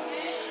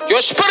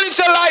 your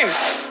spiritual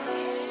life.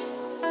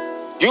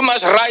 You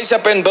must rise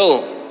up and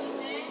build.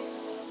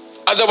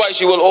 Otherwise,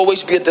 you will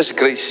always be a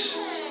disgrace.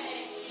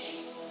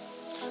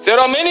 There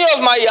are many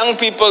of my young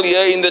people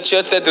here in the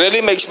church that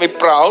really makes me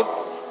proud.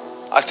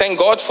 I thank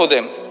God for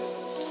them.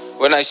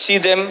 When I see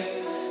them,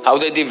 how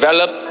they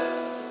develop,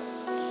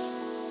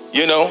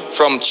 you know,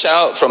 from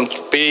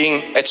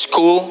being at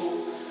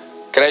school,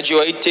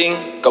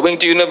 graduating, going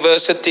to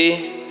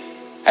university,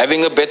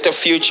 having a better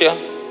future.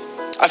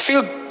 I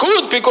feel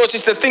good because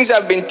it's the things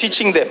I've been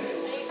teaching them.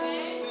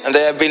 And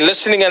they have been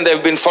listening and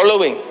they've been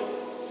following.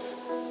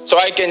 So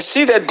I can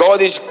see that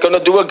God is going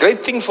to do a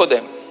great thing for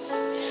them.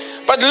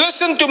 But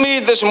listen to me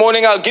this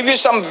morning. I'll give you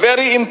some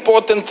very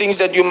important things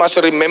that you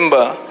must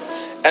remember.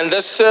 And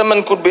this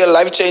sermon could be a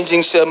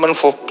life-changing sermon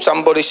for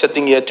somebody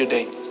sitting here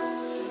today.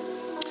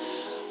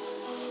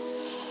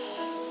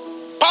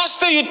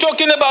 Pastor, you're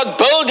talking about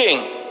building.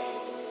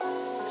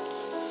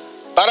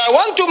 But I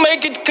want to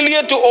make it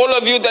clear to all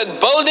of you that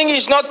building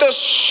is not a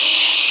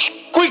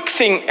quick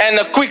thing and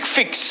a quick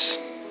fix.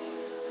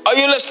 Are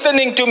you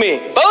listening to me?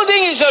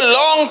 Building is a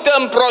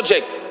long-term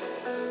project.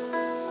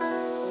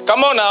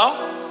 Come on now.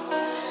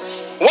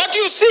 What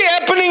you see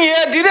happening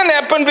here didn't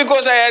happen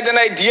because I had an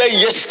idea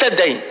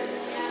yesterday.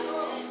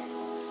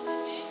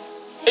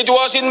 It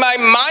was in my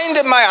mind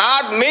and my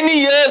heart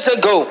many years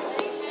ago.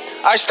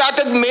 I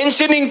started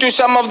mentioning to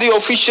some of the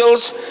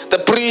officials, the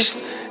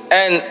priests,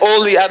 and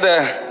all the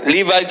other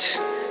Levites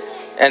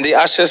and the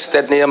ushers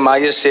that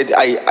Nehemiah said,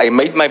 I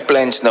made my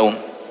plans known.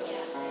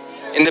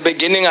 In the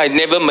beginning, I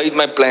never made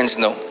my plans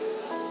known.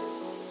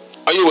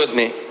 Are you with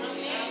me?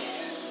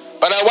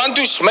 But I want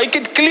to make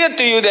it clear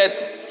to you that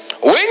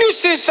when you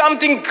see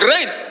something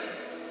great,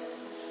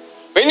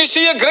 when you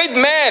see a great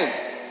man,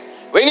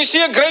 when you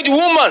see a great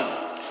woman,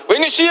 when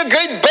you see a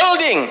great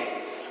building,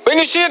 when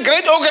you see a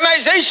great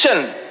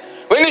organization,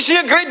 when you see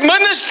a great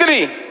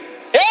ministry,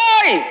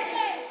 hey!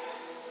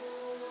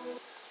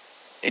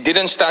 It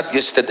didn't start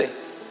yesterday.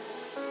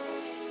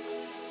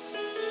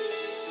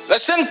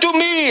 Listen to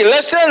me,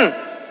 listen.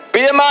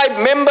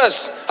 BMI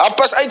members,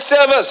 8:30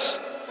 service.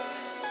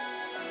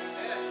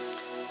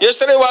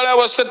 Yesterday while I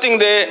was sitting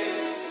there,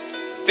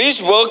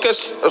 these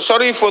workers,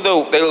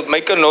 they'll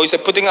make a noise, they're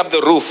putting up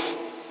the roof.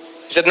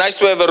 Is it nice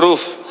to have a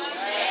roof?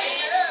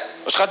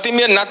 Ons gaat nie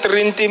meer nat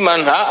rintie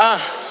man,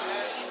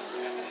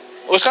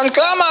 Ons gaan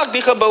klaarmaak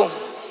die gebou.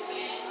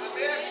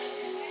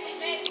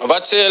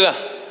 Wat sê hulle?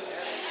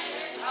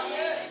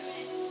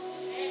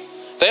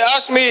 They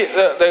asked me,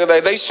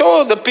 they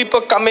saw the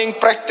people coming,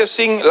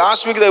 practicing.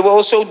 Last week they were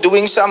also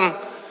doing some,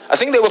 I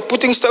think they were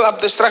putting still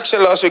up the structure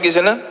last week,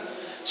 isn't it?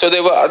 So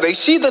they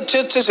see the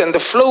churches and the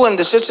flow and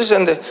the churches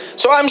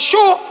so I'm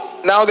sure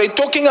now they're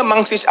talking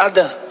amongst each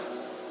other.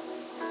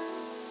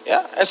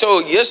 Yeah, and so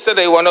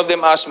yesterday one of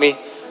them asked me,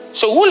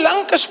 so hoe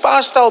lank is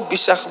pastor al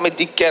besig met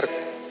die kerk?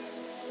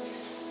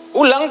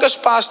 Hoe lank is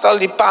pastor al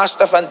die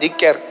pastor van die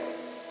kerk?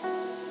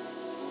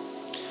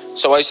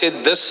 So I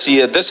said this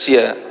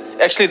year,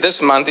 actually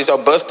this month is our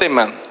birthday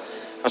month.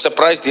 I'm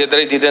surprised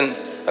Deirdre didn't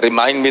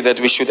remind me that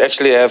we should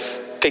actually have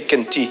cake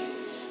and tea.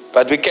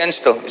 But we can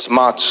still, it's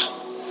March.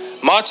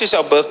 March is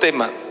our birthday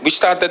month. We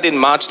started in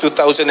March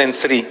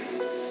 2003.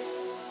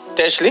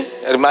 Ashley,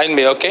 remind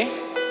me, okay?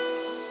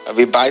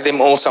 We buy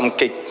them all some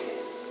cake.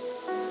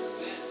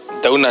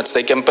 Donuts,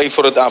 they can pay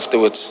for it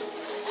afterwards.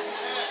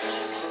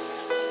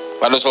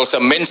 Want ons wil se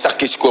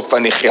menssakkies koop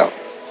van die geld.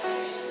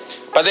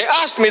 But they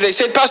asked me, they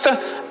said, Pastor,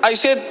 I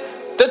said,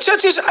 the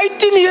church is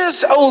 18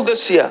 years old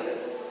this year.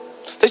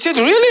 They said,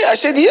 really? I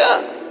said,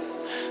 yeah.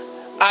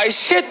 I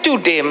said to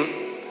them,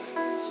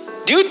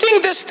 do you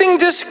think this thing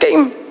just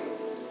came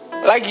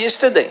like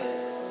yesterday?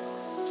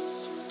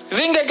 You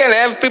think I can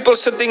have people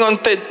sitting on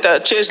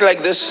chairs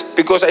like this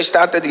because I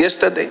started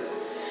yesterday?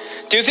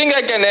 Do you think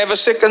I can have a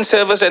second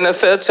service and a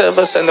third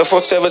service and a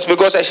fourth service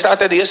because I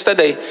started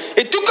yesterday?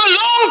 It took a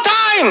long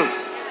time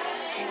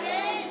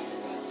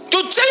to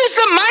change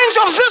the minds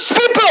of these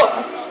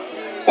people.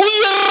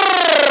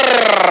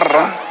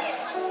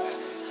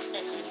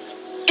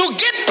 To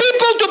get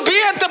people to be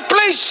at the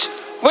place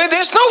where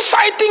there's no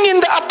fighting in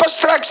the upper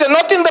structure,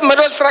 not in the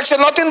middle structure,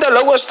 not in the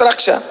lower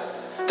structure.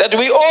 That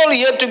we all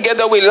here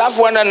together, we love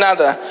one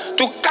another.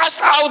 To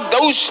cast out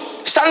those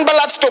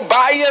Sanballats,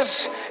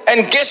 Tobias,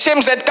 and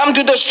Geshems that come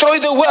to destroy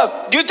the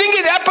work. Do you think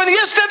it happened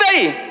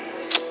yesterday?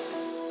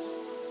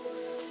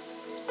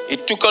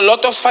 It took a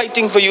lot of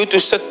fighting for you to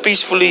sit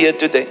peacefully here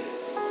today.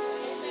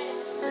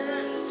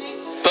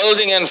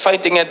 Building and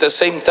fighting at the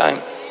same time.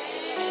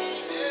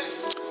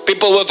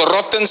 People with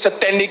rotten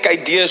satanic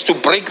ideas to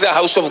break the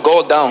house of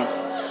God down.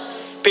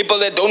 People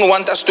that don't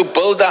want us to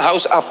build the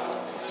house up.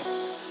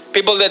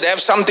 People that have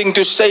something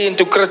to say and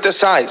to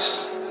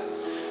criticize.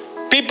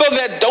 People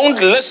that don't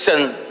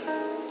listen,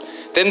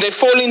 then they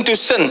fall into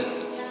sin.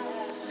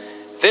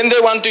 Then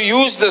they want to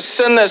use the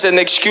sin as an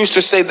excuse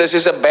to say this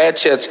is a bad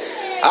church.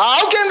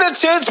 How can the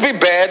church be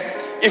bad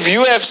if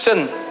you have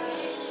sin?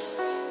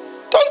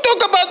 Don't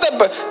talk about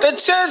the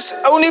church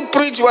only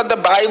preach what the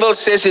Bible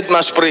says it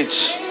must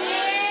preach.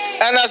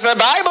 And as the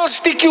Bible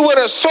stick you with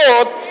a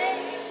sword,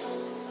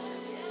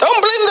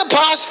 don't blame the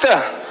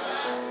pastor.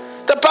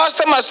 The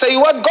pastor must say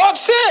what God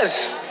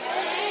says.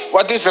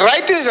 What is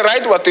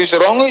right, what is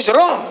wrong is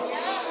wrong.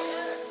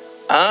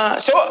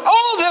 So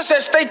all this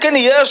has taken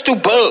years to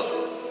build.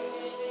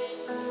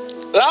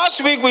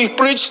 Last week we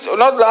preached,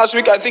 not last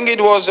week, I think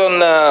it was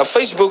on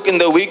Facebook in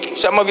the week.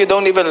 Some of you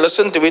don't even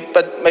listen to it,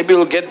 but maybe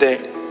we'll get there.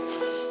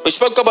 We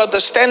spoke about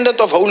the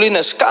standard of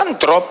holiness. Can't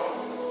drop.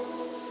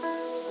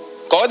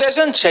 God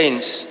hasn't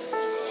changed.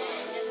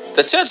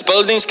 The church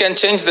buildings can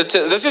change.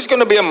 This is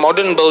going to be a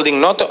modern building,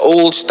 not an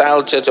old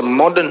style church, a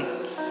modern.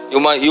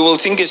 You will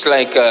think it's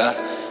like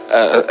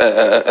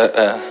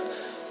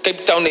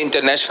Cape Town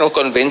International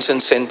Convention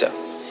Center.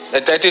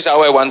 That is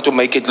how I want to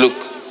make it look.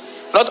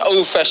 Not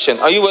old fashioned.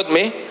 Are you with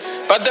me?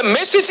 But the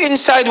message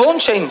inside won't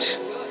change.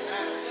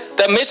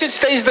 The message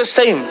stays the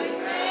same.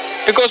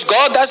 Because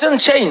God doesn't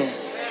change.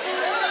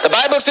 The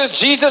Bible says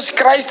Jesus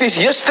Christ is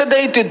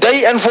yesterday,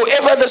 today, and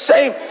forever the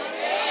same.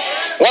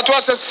 What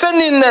was a sin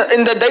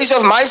in the days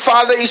of my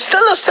father is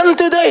still a sin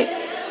today.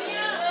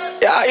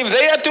 Yeah, if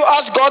they had to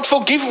ask God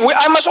forgive,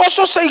 I must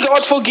also say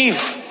God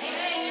forgive.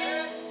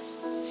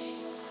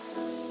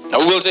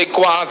 Now we'll say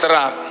kwaad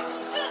raak.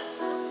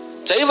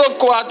 Say will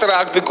kwaad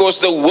raak because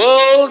the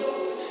world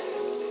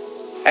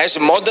has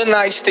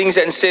modernized things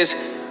and says,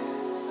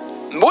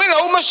 when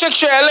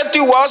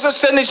homosexuality was a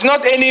sin, it's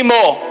not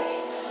anymore.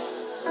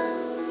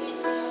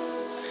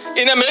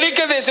 In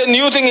America, there's a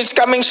new thing, it's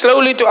coming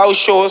slowly to our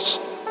shores.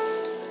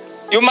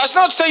 You must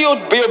not say your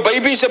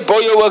baby is a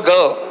boy or a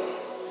girl.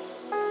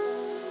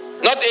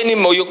 Not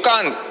anymore, you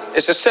can't.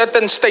 It's a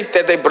certain state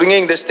that they're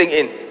bringing this thing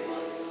in.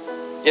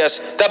 Yes,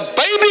 the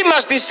baby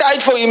must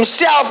decide for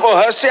himself or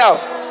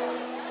herself.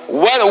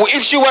 Well,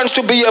 if she wants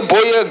to be a boy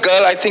or a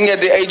girl, I think at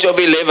the age of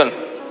 11.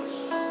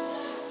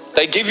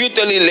 They give you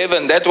till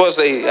 11. That was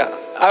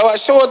I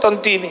saw it on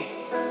TV.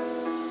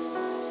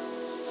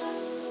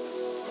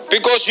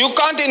 Because you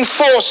can't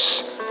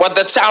enforce what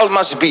the child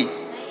must be.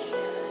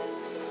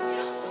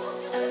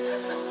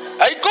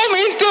 Hy kom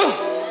into.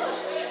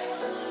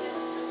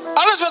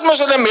 Alles wat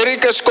mos in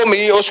Amerika is kom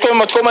hier, ons kom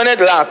net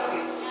laat.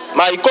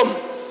 Maar hy kom.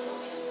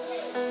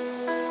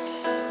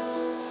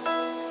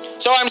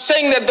 So I'm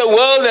saying that the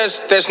world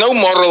there's no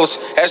morals,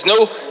 has no,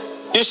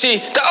 you see,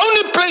 the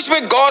only place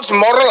where God's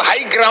moral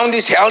high ground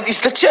is held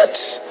is the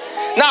church.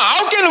 Now,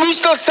 how can we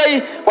still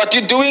say what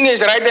you're doing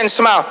is right and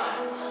smile?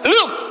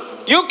 Look,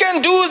 you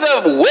can do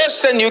the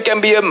worst and you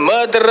can be a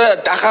murderer,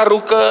 a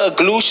dagaruka, a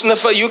glue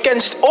sniffer. You can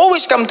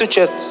always come to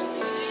church.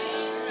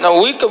 Now,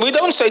 we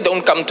don't say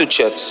don't come to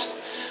church.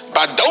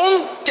 But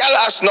don't tell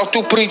us not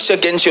to preach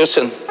against your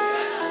sin.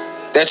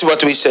 That's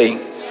what we're saying.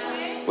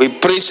 We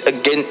preach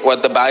against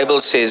what the Bible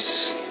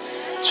says.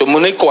 So,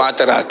 muni kwaad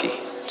raki.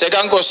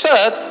 Jangan kau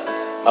sit,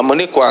 maar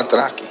muni kwaad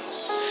raki.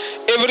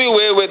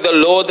 Everywhere where the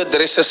Lord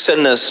addresses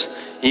sinners,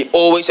 He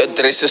always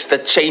addresses the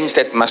change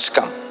that must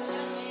come.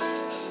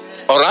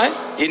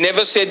 Alright? He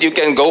never said you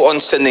can go on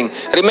sinning.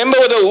 Remember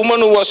the woman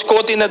who was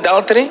caught in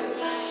adultery?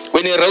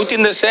 When he wrote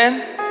in the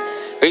sand?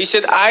 He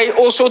said, I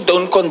also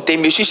don't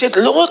condemn you. She said,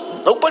 Lord,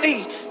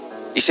 nobody.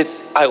 He said,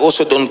 I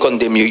also don't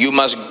condemn you. You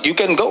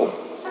can go.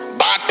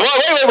 But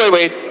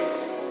wait.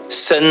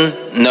 Sin,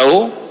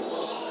 no.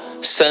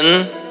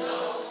 Sin,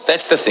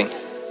 that's the thing.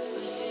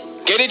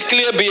 Get it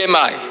clear,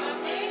 BMI.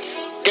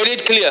 Get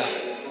it clear.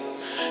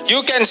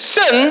 You can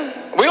sin.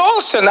 We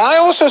all sin. I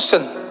also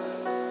sin.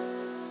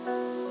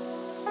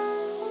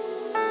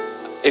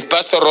 If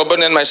Pastor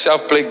Robin and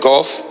myself play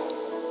golf,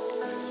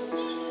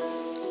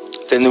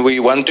 then we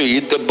want to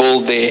hit the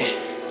ball there.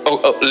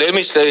 Oh, let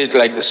me say it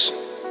like this.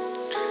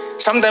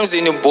 Sometimes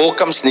when the ball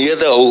comes near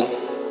the hole,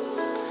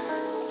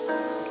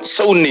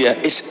 so near,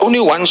 it's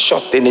only one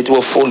shot, then it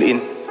will fall in.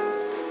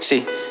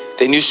 See,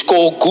 then you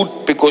score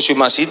good because you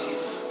must hit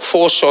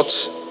 4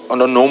 shots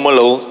on a normal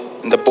hole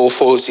and the ball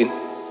falls in.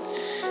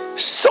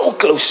 So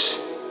close.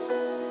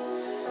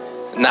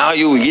 Now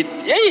you hit,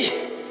 yay!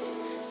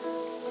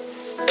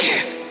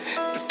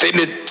 Then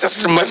it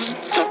just must...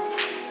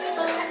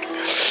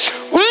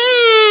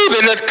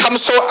 Then it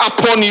comes so up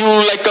on you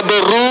like a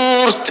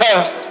beroerte.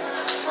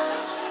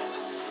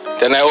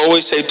 Then I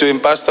always say to him,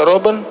 Pastor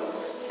Robin,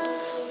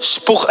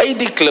 spoeg uit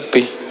die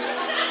klippie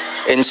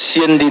en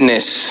seën die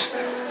nes.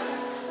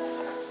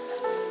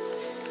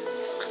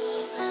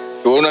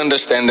 You won't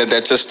understand that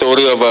that's a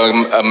story of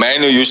a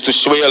man who used to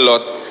swear a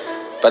lot,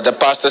 but the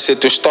pastor said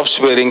to stop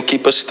swearing,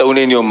 keep a stone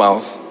in your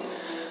mouth.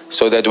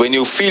 So that when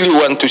you feel you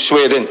want to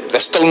swear, then the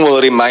stone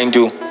will remind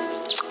you,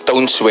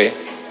 don't swear.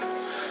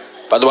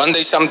 But one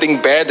day something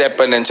bad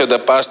happened, and so the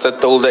pastor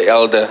told the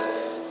elder,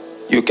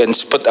 you can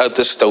spit out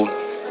the stone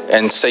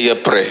and say a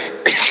prayer.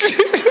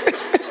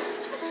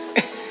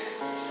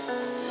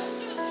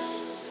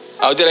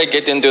 How did I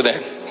get into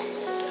that?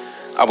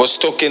 I was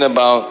talking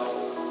about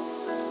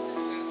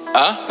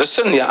the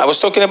sin. Yeah, I was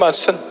talking about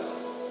sin.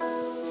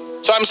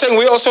 So I'm saying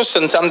we also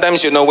sin.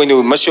 Sometimes, you know, when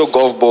you miss your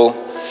golf ball,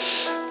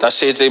 dan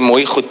sê jy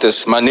mooi goed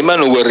is, maar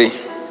niemand hoor nie.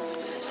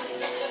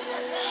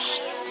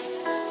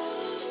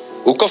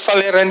 Hoekom val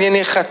jy in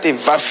die gat?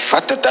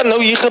 Wat het dan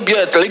nou hier gebeur?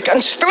 Het lyk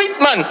aan stryd,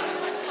 man.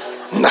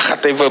 Dan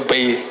gaat hy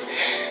verby.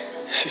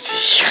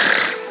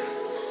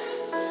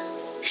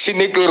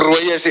 Sien ek hoe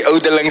rooi is die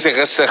ouderling sy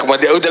gesig, maar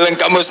die ouderling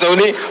kan ons nou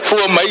nie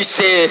voor my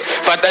sê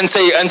wat in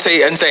sy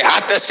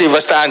hart is,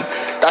 verstaan?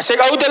 Dan sê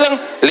ek, ouderling,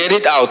 let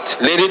it out.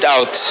 Let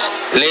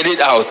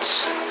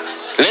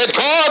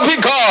God be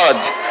God.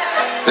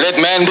 Let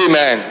man be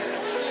man.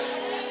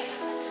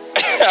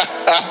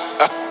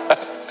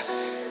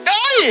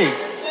 Hey!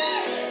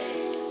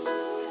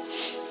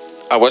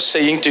 I was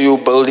saying to you,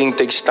 building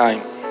takes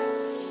time.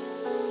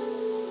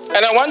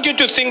 And I want you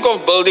to think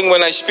of building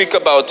when I speak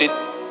about it.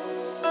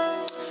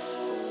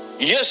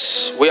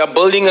 Yes, we are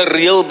building a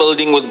real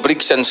building with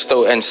bricks and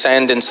stone and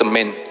sand and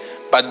cement.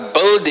 But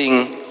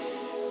building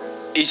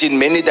is in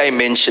many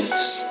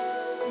dimensions.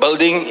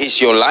 Building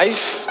is your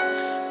life,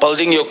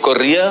 building your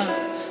career,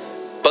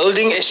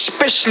 building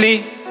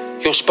especially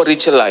your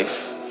spiritual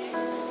life.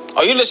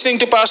 Are you listening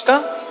to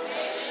Pastor?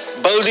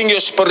 Building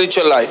your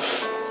spiritual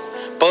life.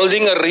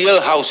 Building a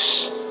real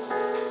house.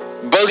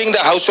 Building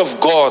the house of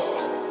God.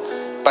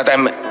 But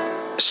I'm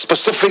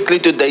specifically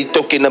today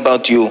talking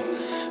about you.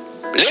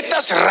 Let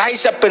us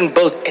rise up and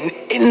build and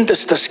end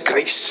this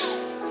disgrace.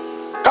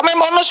 Come,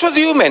 I'm honest with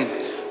you, man.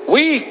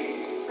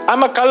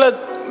 I'm a colored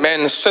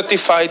man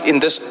certified in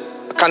this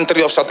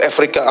country of South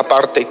Africa,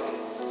 apartheid.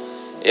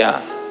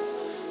 Yeah.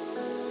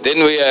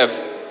 Then we have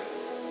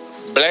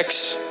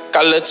blacks,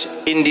 coloreds,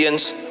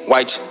 Indians,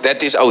 whites.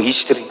 That is our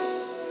history.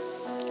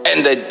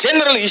 And the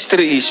general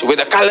history is where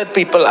the colored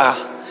people are,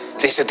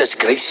 there's a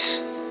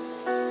disgrace.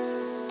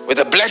 Where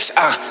the blacks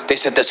are,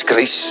 there's a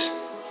disgrace.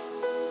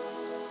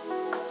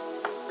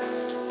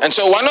 And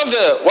so one of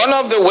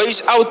the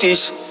ways out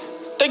is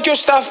take your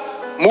stuff,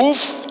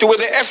 move to where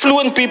the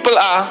affluent people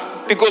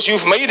are, because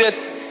you've made it.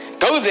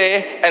 Go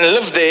there and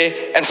live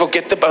there and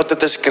forget about the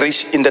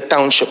disgrace in the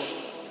township.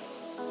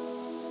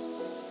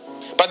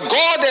 But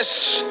God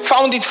has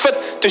found it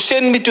fit to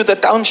send me to the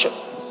township,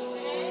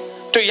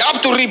 to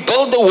help to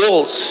rebuild the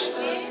walls.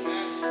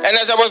 And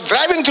as I was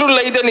driving through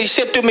Leiden, he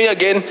said to me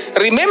again,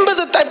 remember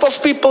the type of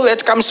people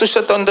that comes to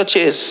sit on the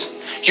chairs.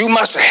 You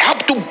must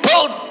help to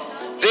build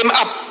them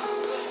up.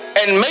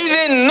 And may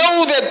they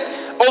know that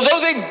although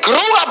they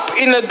grow up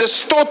in a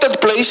distorted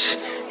place,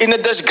 in a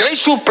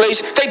disgraceful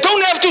place, they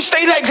don't have to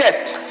stay like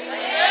that.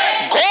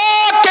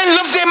 God can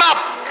lift them up.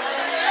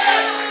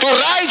 to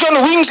rise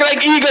on wings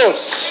like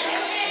eagles.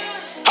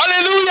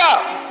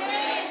 Hallelujah.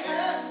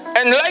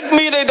 And like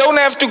me, they don't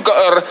have to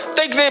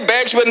take their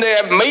bags when they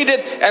have made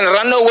it and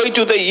run away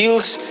to the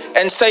hills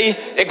and say,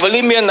 ek wil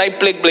nie meer in my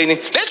plek bly nie.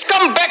 Let's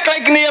come back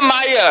like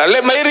Nehemiah.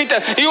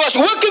 He was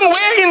working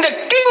where? In the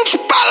king's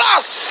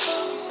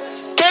palace,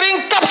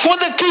 carrying cups for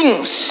the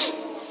kings.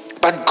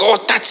 But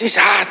God touched his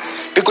heart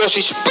because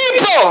his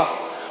people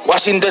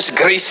was in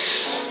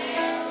disgrace.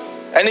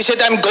 And he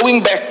said, I'm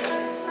going back.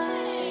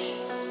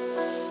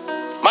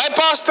 My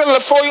pastor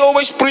Lafoy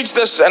always preached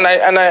this, and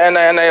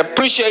I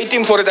appreciate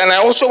him for it, and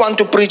I also want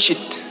to preach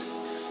it.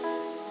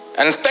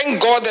 And thank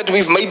God that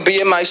we've made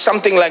BMI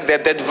something like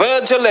that. That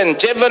Virgil and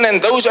Jevon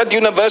and those at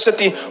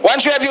university,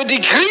 once you have your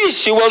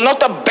degrees, you will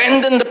not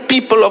abandon the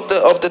people of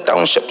the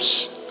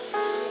townships.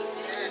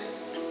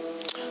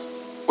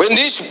 When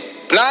these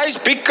nice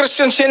big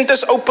Christian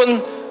centers open,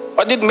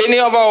 what did many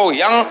of our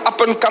young up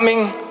and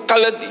coming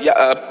colored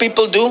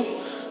people do?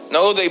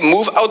 No, they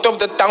move out of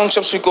the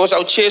townships because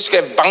our chairs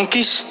have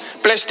bankies,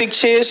 plastic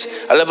chairs.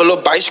 Hulle wil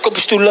op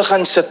byskopstoele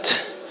gaan sit.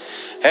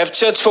 Have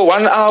church for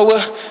 1 hour.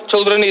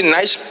 Children in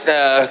nice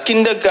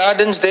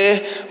kindergardens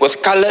there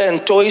with color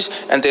and toys,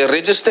 and they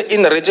register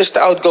in, register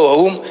out, go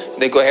home.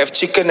 They go have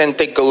chicken and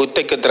take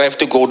a drive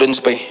to Gordons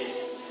Bay.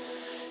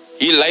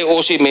 Hier lei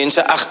ons die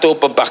mense agter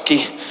op 'n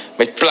bakkie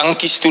met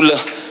plankiestoele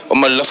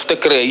om 'n lift te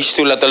kry huis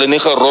toe dat hulle nie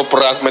gerop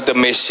raak met 'n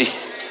messie.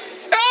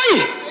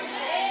 Hey!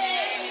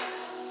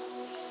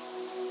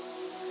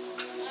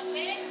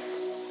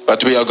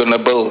 But we are going to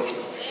build.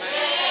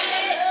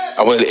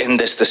 I will end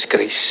this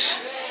disgrace.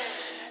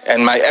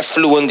 And my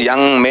affluent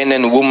young men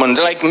and women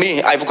like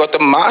me, I've got a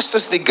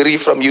master's degree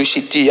from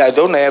UCT. I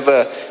don't have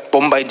a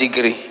Bombay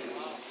degree.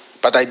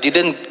 But I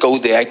didn't go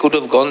there. I could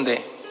have gone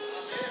there.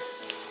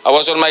 I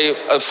was on my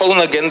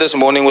phone again this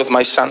morning with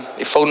my son.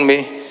 He phoned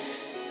me.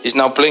 He's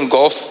now playing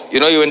golf.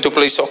 You know, he went to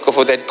play soccer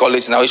for that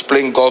college. Now he's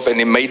playing golf and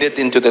he made it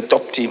into the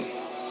top team.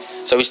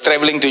 So he's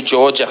traveling to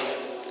Georgia.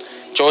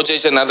 Georgia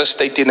is another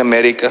state in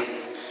America.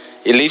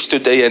 He leaves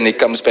today and he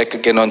comes back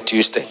again on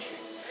Tuesday.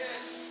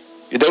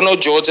 You don't know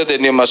Georgia,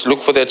 then you must look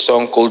for that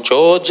song called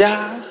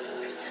Georgia.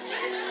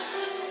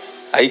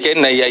 Hy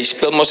ken hy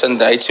speel mos en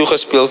hy het so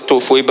gespeel toe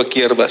voor hy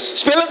bekeer was.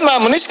 Speel dit maar,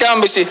 moenie skaam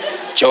wees nie.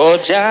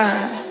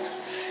 Georgia.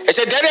 He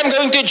said, Daddy, I'm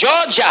going to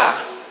Georgia.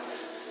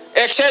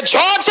 Ek sê,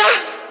 Georgia?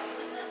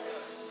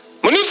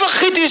 Moenie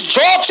vergiet, is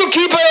George so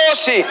keep by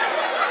ons nie.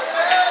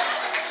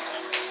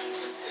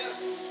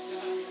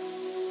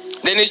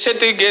 Then he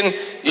said again,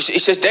 he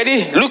says,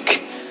 Daddy, look,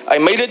 I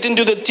made it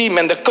into the team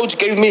and the coach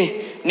gave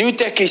me new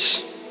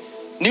tackies,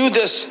 new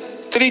this,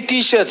 3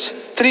 t-shirts,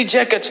 3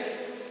 jackets.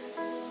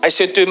 I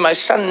said to him, my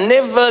son,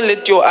 never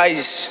let your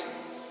eyes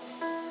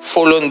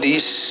fall on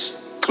these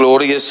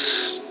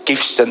glorious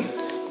gifts and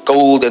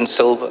gold and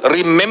silver.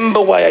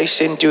 Remember why I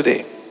sent you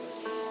there.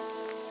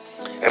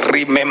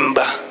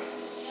 Remember.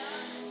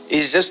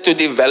 It's just to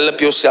develop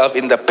yourself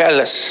in the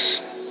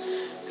palace,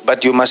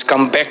 but you must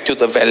come back to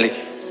the valley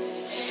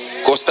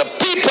because the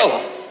people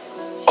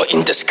are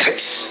in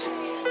disgrace.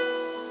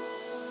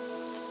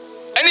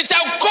 And it's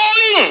our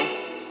calling,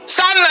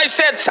 son, I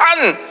said,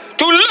 son,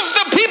 to lift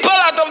the people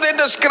out of their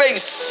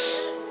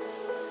disgrace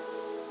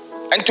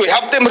and to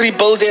help them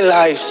rebuild their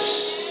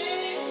lives.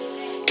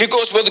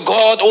 Because with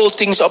God, all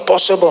things are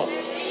possible.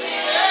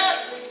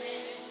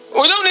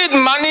 We don't need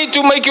money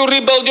to make you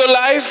rebuild your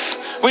life.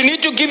 We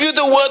need to give you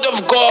the word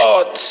of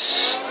God.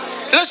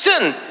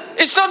 Listen,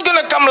 it's not going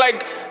to come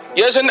like,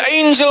 here's an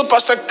angel,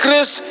 Pastor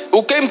Chris,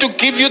 who came to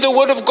give you the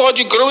word of God.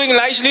 You're growing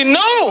nicely.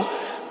 No.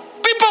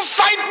 People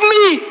fight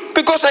me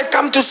because I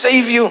come to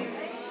save you.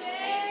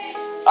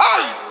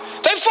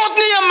 They fought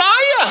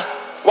Nehemiah.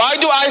 Why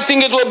do I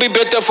think it will be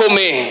better for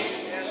me?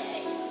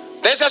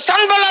 There's a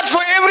Sanballat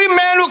for every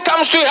man who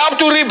comes to help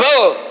to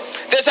rebuild.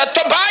 There's a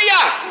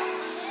Tobiah.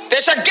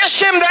 There's a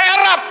Geshem, the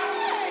Arab.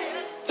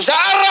 The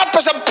Arab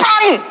is a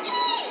pang.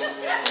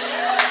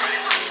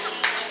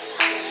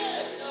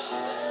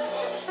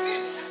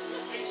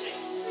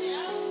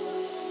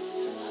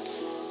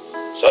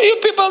 So you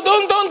people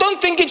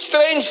don't think it's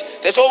strange.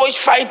 There's always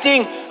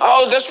fighting.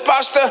 Oh, this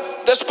pastor,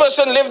 this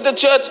person left the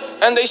church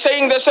and they're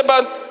saying this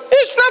about,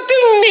 it's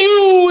nothing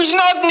new. It's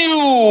not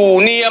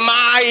new.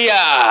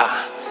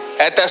 Nehemiah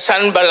had a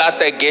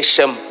Sanballat, a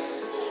Geshem,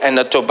 and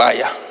a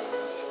Tobiah.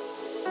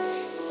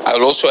 I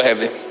will also have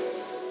him.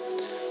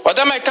 What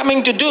am I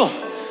coming to do?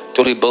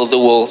 To rebuild the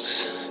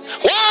walls.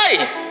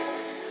 Why?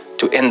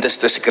 To end this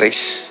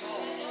disgrace.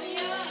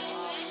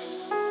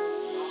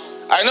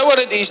 I know what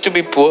it is to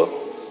be poor.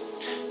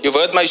 You've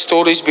heard my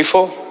stories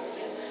before.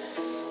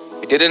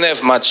 We didn't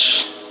have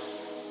much.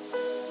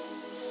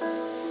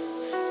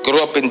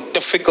 Grew up in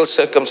difficult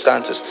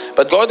circumstances.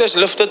 But God has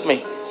lifted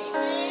me.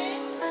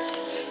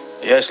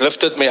 He has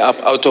lifted me up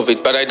out of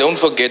it. But I don't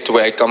forget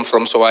where I come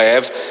from. So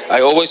I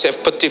always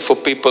have pity for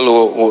people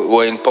who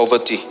are in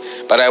poverty.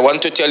 But I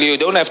want to tell you, you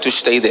don't have to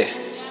stay there.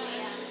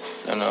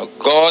 No.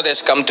 God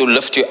has come to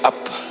lift you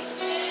up.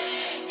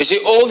 You see,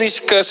 all these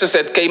curses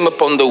that came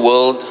upon the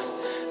world,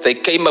 they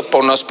came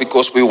upon us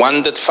because we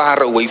wandered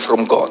far away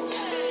from God.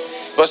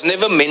 It was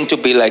never meant to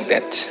be like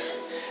that.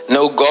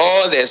 No,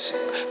 God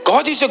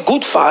is a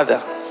good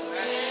father.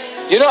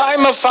 You know,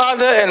 I'm a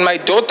father and my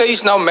daughter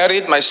is now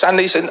married. My son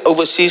is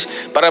overseas,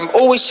 but I'm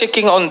always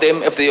checking on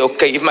them if they're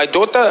okay. If my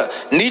daughter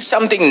needs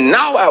something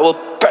now, I will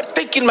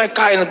take in my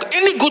car, and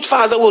any good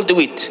father will do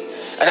it.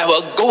 And I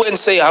will go and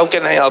say, how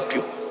can I help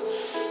you?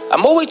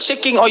 I'm always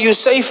checking, are you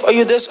safe? Are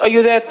you this? Are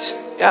you that?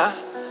 Yeah.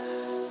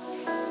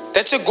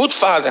 That's a good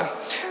father.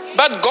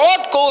 But God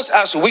calls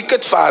us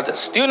wicked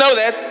fathers. Do you know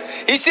that?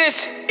 He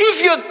says,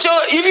 if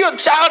your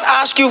child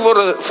asks you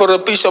for a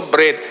piece of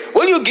bread,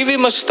 will you give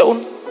him a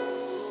stone?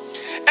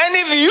 And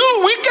if you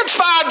wicked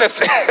fathers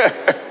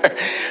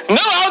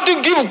know how to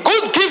give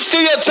good gifts to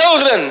your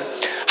children,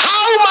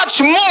 how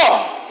much more?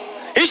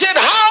 He said,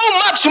 how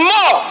much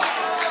more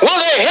will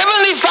the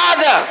Heavenly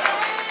Father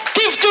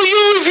give to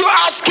you if you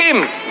ask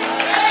him?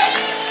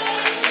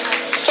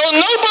 So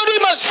nobody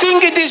must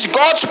think it is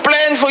God's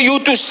plan for you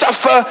to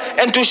suffer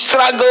and to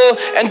struggle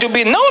and to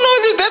be, no,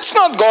 that's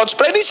not God's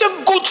plan. He's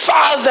a good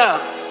father.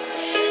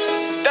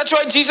 That's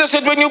why Jesus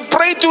said when you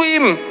pray to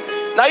him,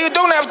 now you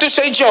don't have to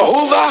say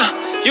Jehovah.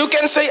 You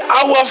can say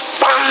our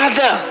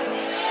Father,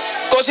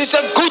 because he's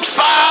a good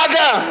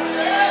father.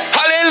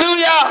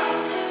 Hallelujah.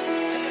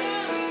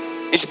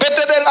 He's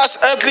better than us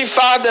earthly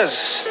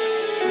fathers.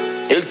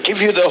 He'll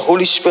give you the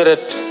Holy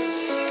Spirit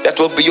that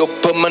will be your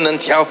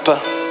permanent helper.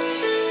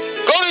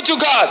 Glory to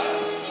God.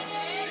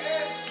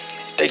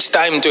 It takes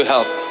time to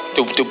help,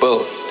 to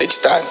build. It takes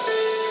time.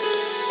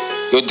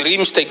 Your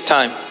dreams take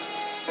time.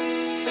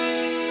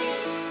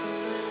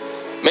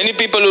 Many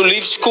people who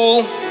leave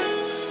school,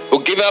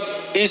 who give up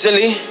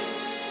easily,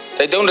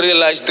 they don't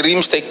realize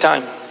dreams take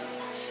time.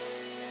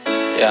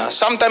 Yeah,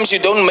 sometimes you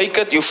don't make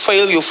it, you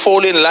fail, you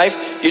fall in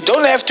life. You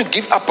don't have to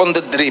give up on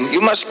the dream.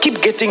 You must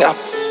keep getting up.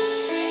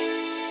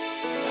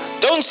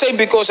 Don't say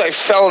because I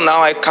fell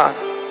now I can't.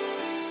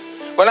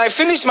 When I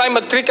finished my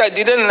matric, I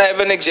didn't have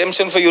an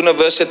exemption for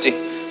university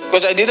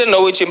because I didn't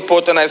know it's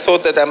important. I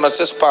thought that I must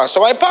just pass.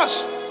 So I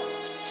passed.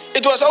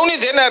 It was only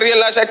then I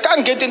realized I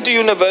can't get into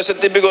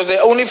university because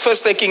they're only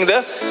first taking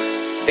the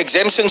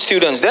exemption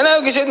students. Then I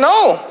said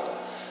no.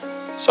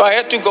 So I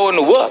had to go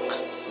and work.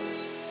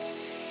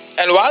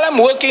 And while I'm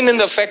working in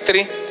the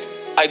factory,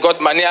 I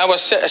got money. I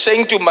was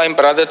saying to my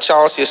brother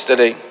Charles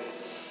yesterday,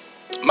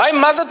 my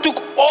mother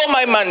took all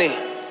my money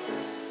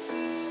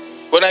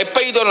when I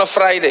paid on a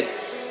Friday.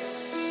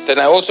 Then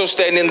I also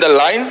stand in the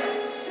line.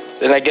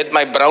 Then I get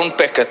my brown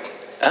packet.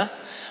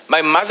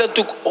 My mother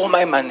took all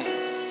my money.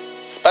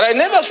 But I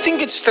never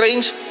think it's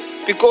strange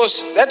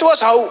because that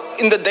was how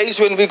in the days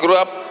when we grew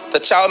up, the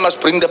child must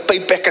bring the pay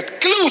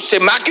packet close. Say,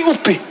 maak jy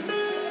oopie.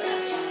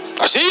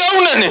 As jy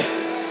joune nie.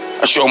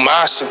 As jou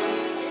ma se.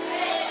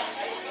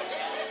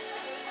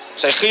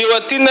 Sy gee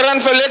jou 10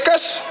 rand vir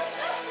lekkers.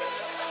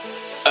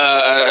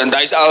 En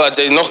daar is al wat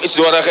sy nog iets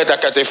nodig het, dan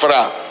kan sy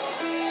vra.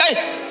 Hey!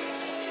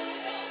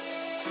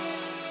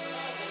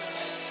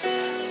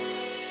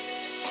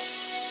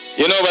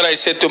 You know what I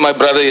said to my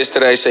brother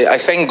yesterday? I say, I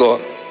thank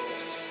God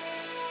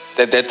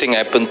that thing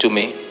happened to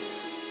me.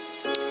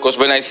 Because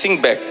when I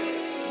think back,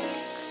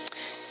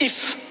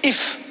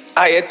 if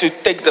I had to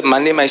take the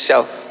money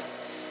myself,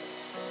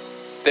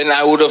 then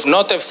I would have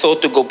not have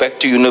thought to go back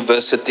to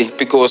university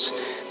because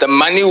the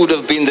money would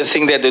have been the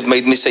thing that would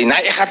made me say,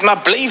 "Nee, ek gaan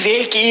maar bly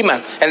werk hier,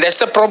 man." And that's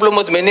the problem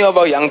with many of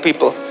our young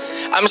people.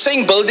 I'm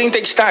saying building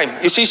takes time.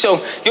 You see, so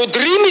your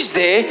dream is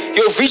there,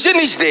 your vision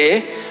is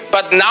there,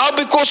 but now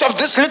because of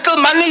this little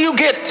money you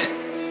get,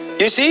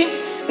 you see,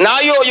 now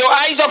your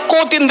eyes are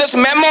caught in this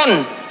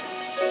mammon.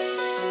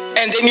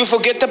 And then you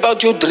forget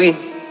about your dream.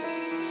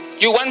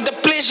 You want the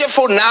pleasure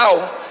for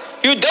now.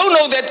 You don't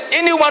know that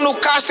anyone who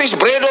casts his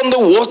bread on the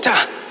water,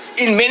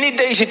 in many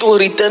days it will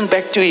return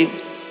back to him.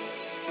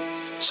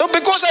 So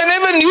because I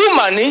never knew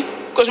money,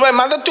 because my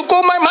mother took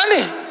all my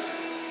money,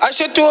 I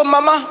said to her,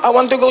 "Mama, I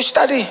want to go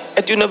study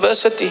at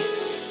university."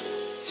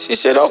 She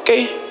said,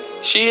 okay.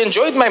 She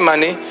enjoyed my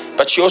money,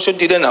 but she also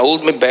didn't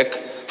hold me back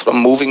from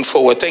moving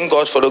forward. Thank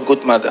God for a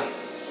good mother.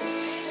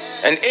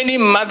 And any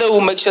mother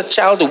who makes a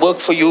child work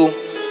for you,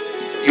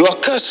 you are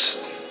cursed.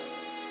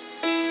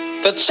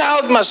 The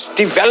child must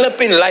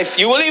develop in life.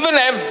 You will even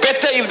have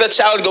better if the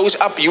child goes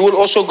up. You will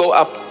also go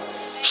up.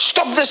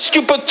 Stop the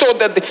stupid thought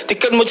that die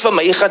kind moet vir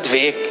my gaan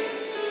werk.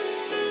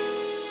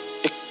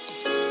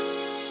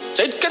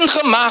 Sy het kind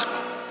gemaak.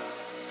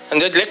 En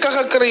dit lekker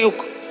gekry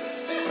ook.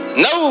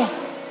 No.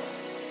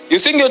 You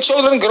think your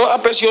children grow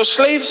up as your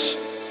slaves?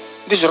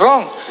 This is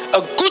wrong.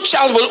 A good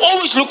child will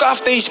always look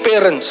after his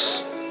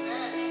parents.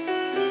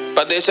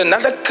 But there's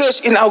another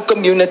curse in our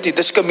community,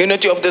 this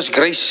community of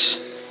disgrace.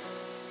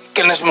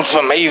 Kinders moet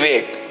vir my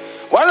werk.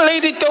 One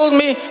lady told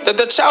me that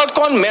the child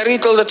can't marry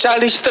till the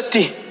child is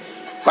 30.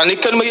 Maar die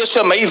kind moet eers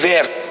vir my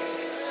werk.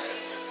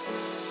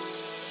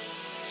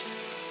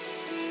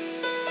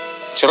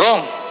 It's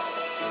wrong.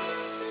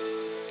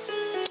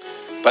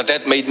 But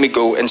that made me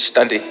go and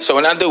study. So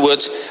in other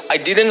words, I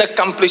didn't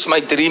accomplish my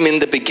dream in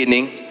the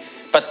beginning,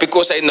 but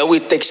because I know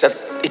it takes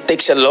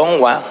a long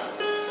while,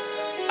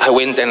 I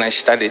went and I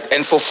studied.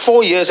 And for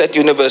 4 years at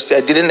university,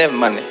 I didn't have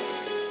money.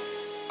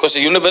 Because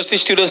the university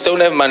students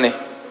don't have money,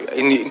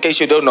 in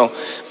case you don't know.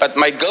 But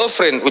my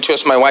girlfriend, which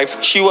was my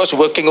wife, she was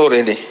working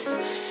already.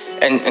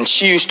 And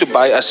she used to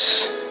buy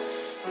us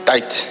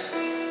tight.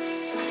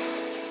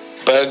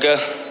 Burger.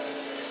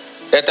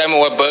 That time we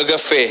were burger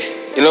fair.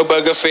 You know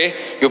burger fair?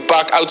 You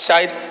park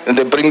outside and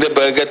they bring the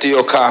burger to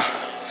your car.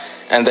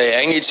 And they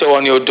hang it so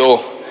on your door.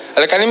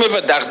 Hulle kan nie meer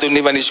vandag doen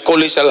nie, want die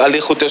skool sal al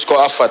die goedes ko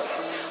afvat.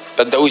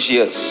 But those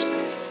years.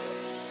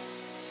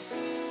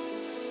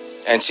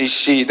 And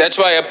that's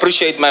why I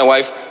appreciate my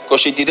wife,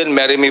 because she didn't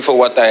marry me for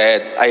what I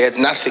had. I had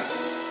nothing.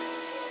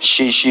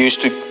 She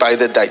used to buy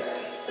the date.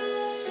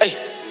 Hey.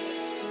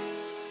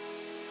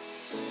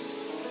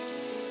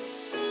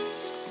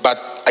 But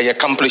I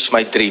accomplished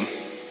my dream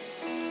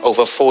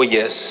over 4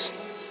 years.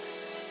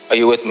 Are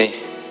you with me?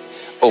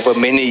 Over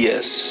many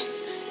years.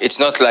 It's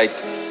not like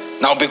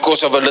now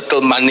because of a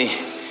little money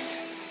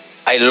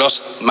I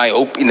lost my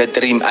hope in a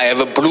dream. I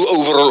have a blue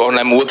overall on.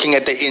 I'm working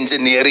at the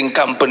engineering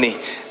company.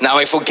 Now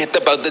I forget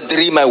about the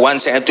dream I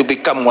once had to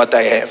become what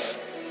I have.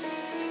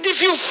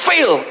 If you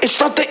fail, it's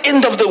not the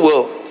end of the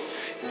world.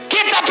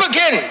 Get up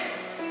again.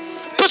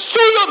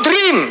 Pursue your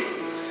dream.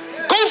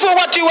 Go for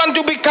what you want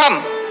to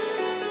become.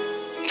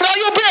 Try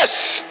your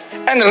best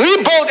and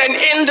rebuild and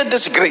end the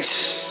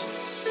disgrace.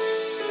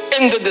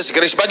 End the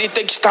disgrace, but it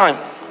takes time.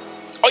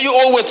 Are you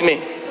all with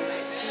me?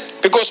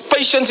 Because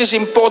patience is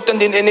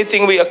important in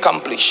anything we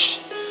accomplish.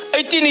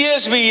 18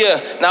 years we're here.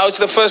 Now it's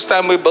the first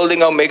time we're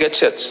building our mega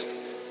church.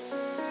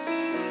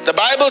 The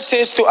Bible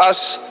says to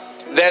us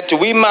that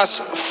we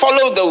must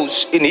follow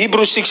those in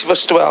Hebrews 6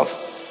 verse 12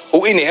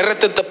 who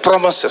inherited the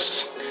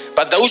promises.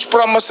 But those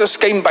promises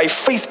came by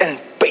faith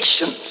and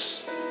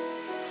patience.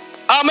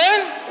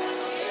 Amen.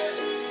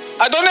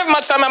 I don't have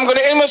much time. I'm going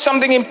to end with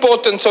something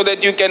important so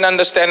that you can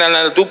understand, and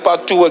I'll do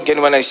part 2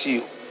 again when I see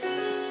you.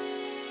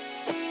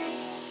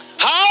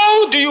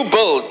 How do you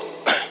build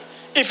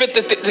if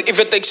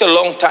it takes a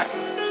long time?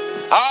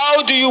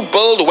 How do you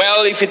build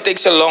well if it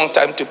takes a long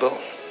time to build?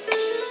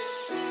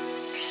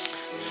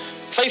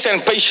 Faith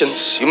and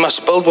patience. You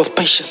must build with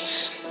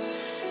patience.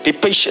 Be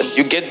patient.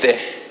 You get there.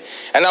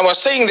 And I was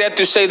saying that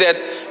to say that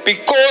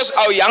because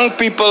our young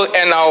people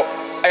and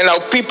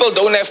our people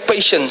don't have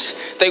patience,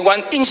 they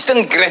want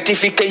instant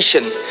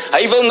gratification.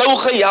 Hy wil nou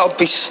gehelp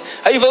is.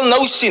 Hy wil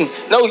nou sien.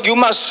 No, you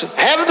must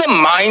have the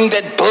mind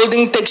that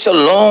building takes a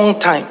long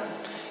time.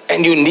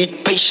 And you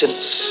need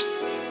patience.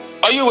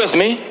 Are you with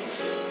me?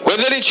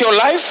 Whether it's your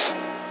life,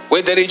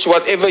 whether it's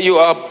whatever you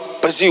are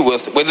busy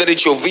with, whether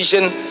it's your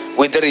vision,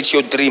 whether it's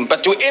your dream.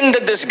 But to end the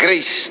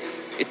disgrace,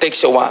 it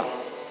takes a while.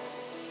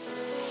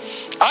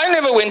 I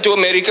never went to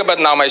America,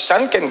 but now my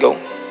son can go.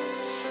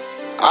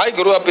 I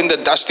grew up in the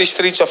dusty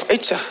streets of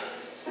Eitsa.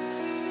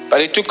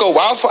 But it took a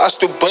while for us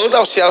to build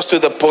ourselves to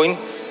the point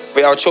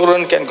where our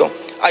children can go.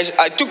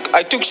 I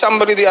took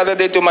somebody the other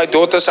day to my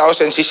daughter's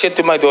house, and she said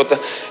to my daughter,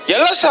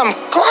 "Julle sam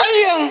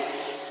kwaai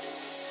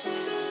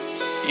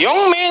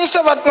jong mense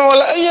wat nou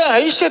hulle eie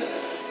huis het.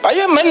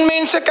 Baie min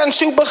mense kan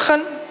so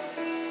begin."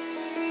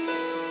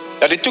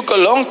 But it took a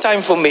long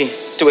time for me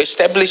to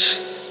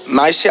establish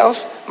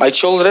myself, my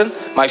children,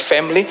 my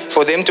family,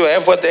 for them to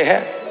have what they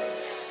have.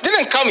 It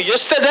didn't come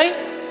yesterday.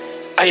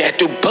 I had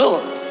to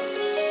build.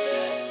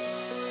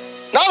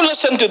 Now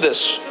listen to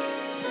this.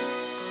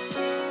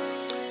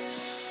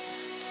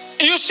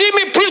 You see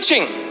me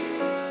preaching.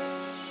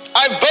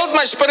 I've built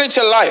my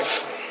spiritual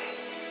life.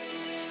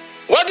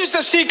 What is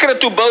the secret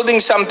to building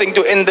something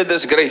to end the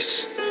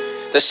disgrace?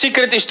 The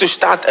secret is to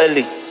start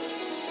early.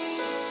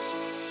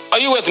 Are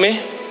you with me?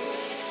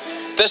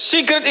 The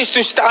secret is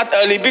to start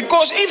early,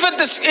 because if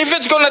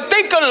it's going to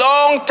take a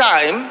long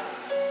time,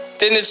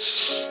 then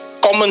it's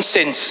common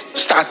sense.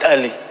 Start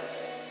early.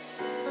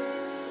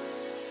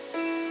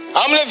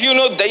 How many of you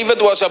know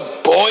David was a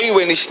boy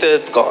when he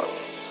served God?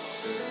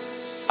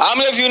 How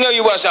many of you know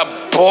he was a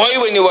boy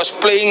when he was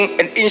playing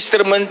an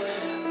instrument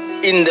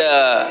in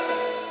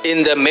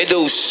the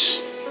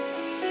meadows,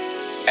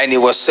 and he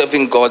was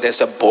serving God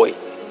as a boy?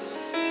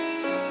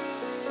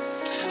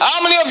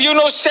 How many of you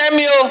know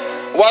Samuel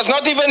was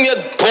not even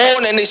yet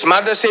born, and his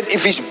mother said,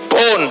 "If he's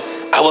born,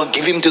 I will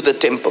give him to the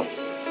temple"?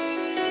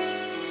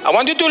 I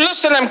want you to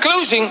listen. I'm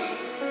closing.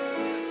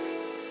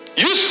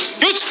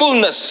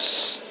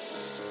 Youthfulness.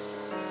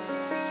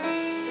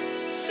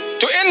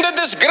 To end the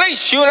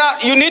disgrace,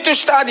 you need to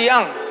start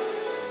young.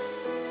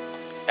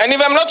 And if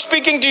I'm not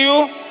speaking to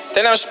you,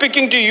 then I'm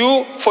speaking to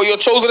you for your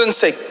children's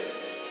sake.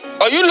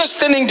 Are you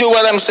listening to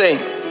what I'm saying?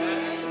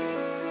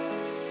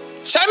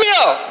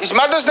 Samuel, his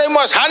mother's name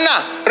was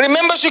Hannah.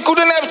 Remember, she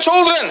couldn't have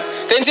children.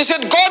 Then she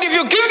said, "God, if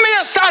you give me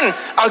a son,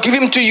 I'll give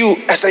him to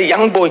you as a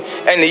young boy."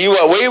 And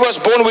where he was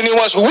born, when he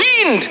was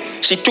weaned,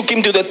 she took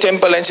him to the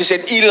temple and she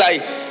said, "Eli,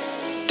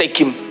 take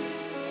him."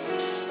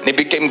 And he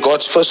became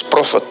God's first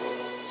prophet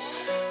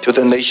to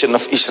the nation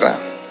of Israel.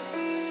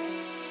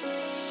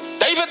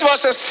 David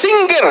was a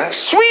singer,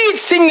 sweet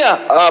singer,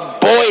 a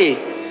boy.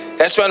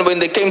 That's when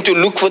they came to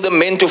look for the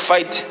men to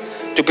fight,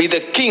 to be the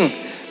king,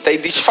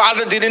 his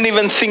father didn't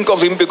even think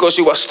of him because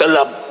he was still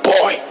a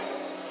boy.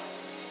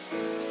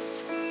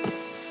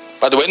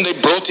 But when they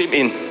brought him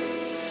in,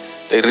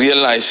 they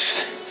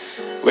realized,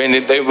 when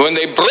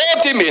they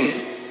brought him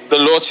in, the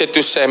Lord said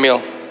to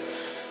Samuel,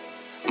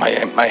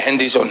 my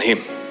hand is on him.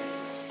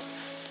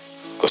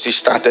 Because he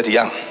started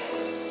young.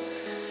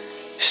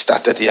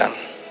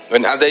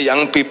 When other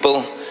young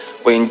people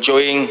were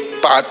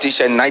enjoying parties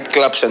and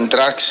nightclubs and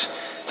drugs,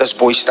 this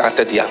boy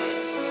started young.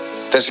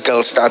 This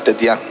girl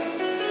started young.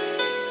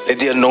 Let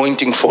the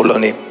anointing fall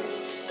on him.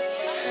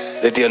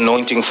 Let the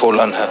anointing fall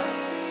on her.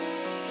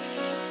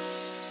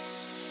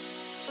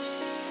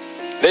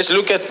 Let's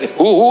look at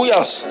who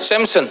else?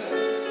 Samson.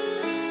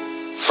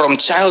 From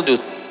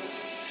childhood.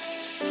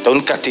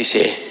 Don't cut his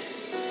hair.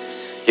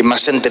 He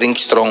mustn't drink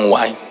strong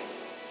wine.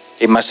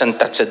 He mustn't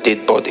touch a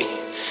dead body.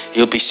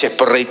 He'll be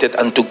separated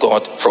unto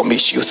God from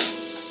his youth.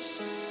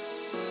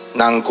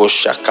 Nango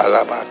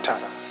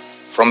shakalabatara.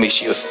 From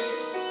his youth.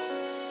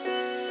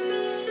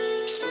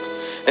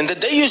 And the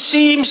day you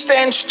see him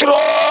stand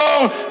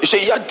strong, you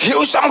say, yeah,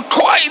 Deus, I'm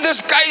quiet.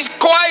 This guy is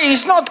quiet.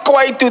 He's not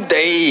quiet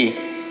today.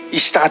 He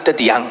started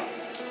young.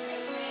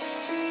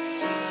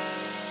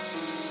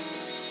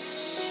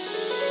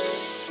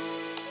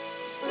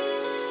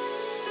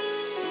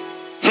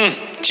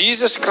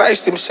 Jesus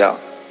Christ himself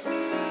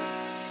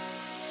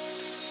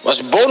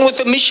was born with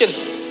a mission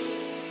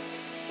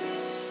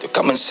to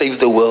come and save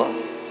the world.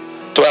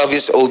 12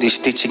 years old, he's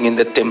teaching in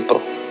the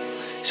temple.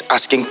 He's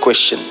asking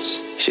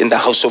questions. He's in the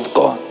house of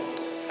God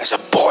as a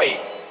boy.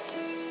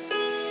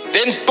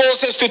 Then Paul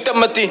says to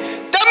Timothy,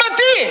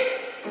 Timothy,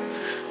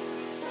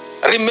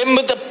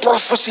 remember the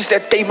prophecies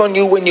that came on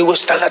you when you were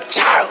still a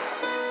child.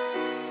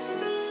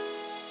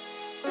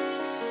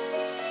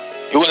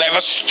 You will have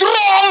a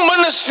strong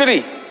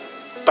ministry,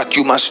 but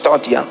you must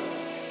start young.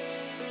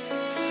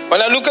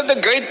 When I look at the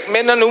great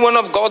men and women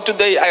of God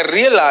today, I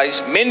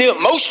realize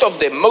most of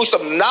them,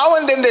 now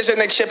and then there's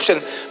an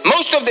exception,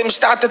 most of them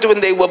started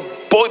when they were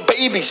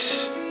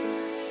babies.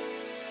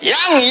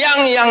 Young,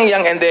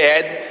 and they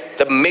had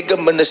the mega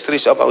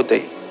ministries of our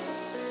day.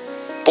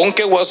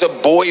 Bonke was a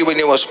boy when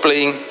he was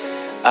playing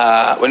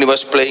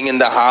in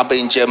the harbor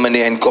in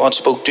Germany, and God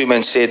spoke to him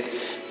and said,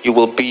 you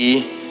will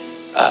be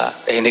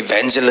an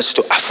evangelist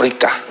to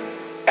Africa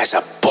as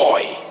a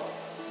boy.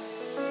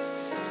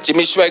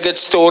 Jimmy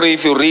Swaggart's story,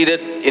 if you read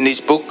it in his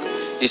book,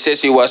 he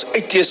says he was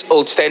 8 years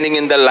old standing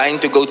in the line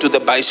to go to the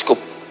bioscope.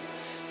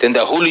 Then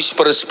the Holy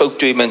Spirit spoke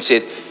to him and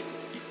said,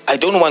 I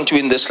don't want you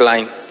in this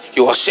line.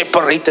 You are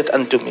separated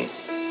unto me.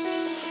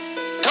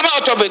 Come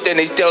out of it.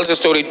 And he tells the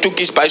story. He took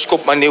his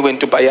bioscope money,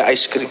 went to buy an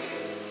ice cream.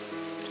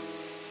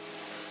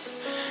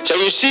 So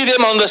you see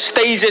them on the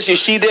stages. You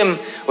see them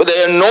with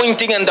the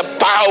anointing and the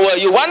power.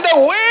 You wonder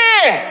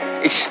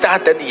where it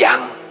started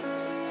young.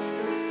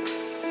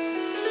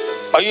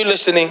 Are you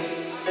listening?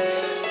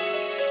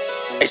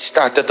 It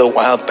started a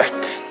while back.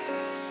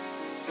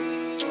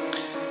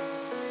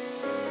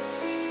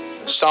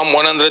 Psalm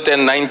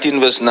 119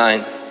 verse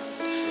 9.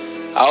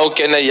 How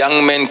can a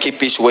young man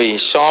keep his way?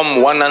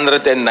 Psalm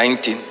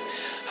 119.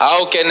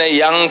 How can a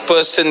young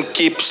person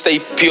stay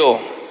pure?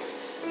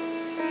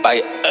 By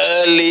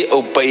early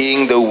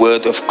obeying the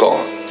word of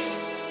God.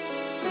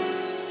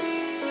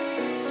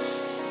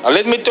 Now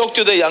let me talk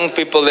to the young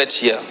people that's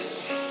here.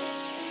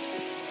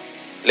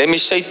 Let me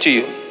say to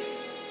you,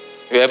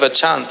 you have a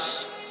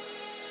chance.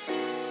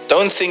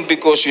 Don't think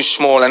because you're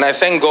small. And I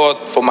thank God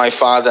for my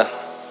father.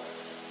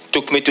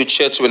 Took me to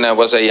church when I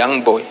was a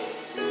young boy.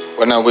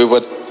 When we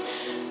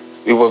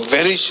were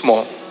very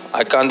small.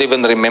 I can't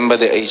even remember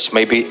the age.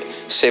 Maybe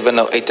 7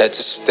 or 8.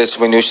 That's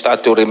when you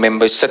start to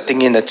remember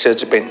sitting in a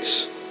church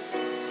bench.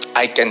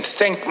 I can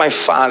thank my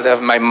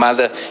father, my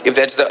mother, if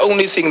that's the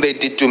only thing they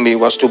did to me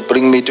was to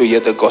bring me to hear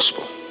the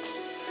gospel.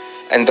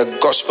 And the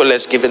gospel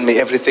has given me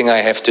everything I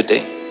have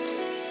today.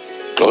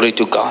 Glory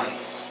to God.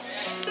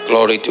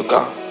 Glory to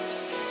God.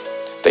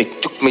 They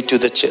took me to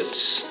the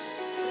church.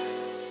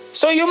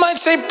 So you might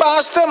say,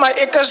 Pastor, my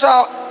ek is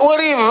al oor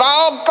die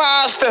wal,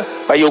 Pastor.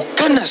 Maar jou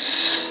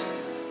kinders,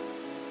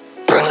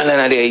 bring hulle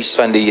na die huis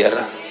van die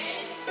Here.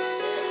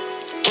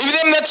 Give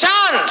them the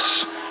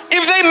chance.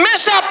 If they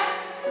mess up,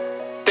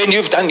 then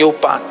you've done your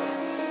part.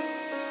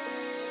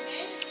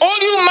 All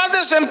you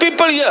mothers and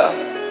people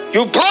here,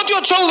 you brought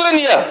your children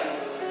here.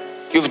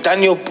 You've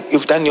done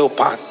your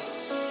part.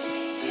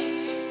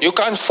 You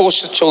can't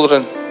force the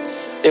children.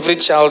 Every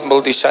child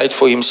will decide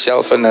for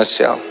himself and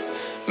herself.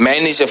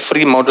 Man is a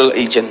free model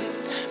agent,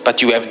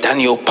 but you have done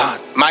your part.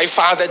 My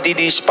father did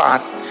his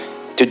part.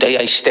 Today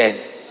I stand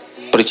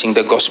preaching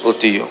the gospel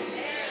to you.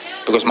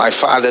 Because my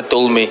father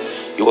told me,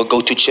 you will go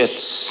to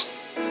church.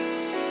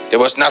 There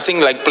was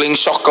nothing like playing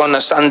soccer on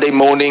a Sunday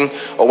morning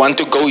or want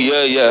to go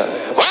here.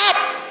 Wat?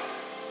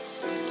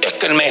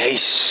 Ek in my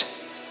huis,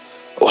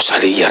 ons sal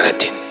die Here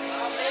dien.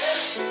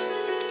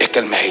 Ek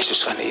in my huis,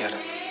 ons gaan die Here.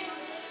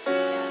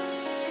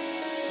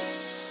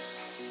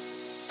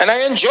 And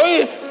I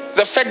enjoy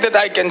the fact that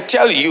I can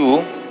tell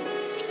you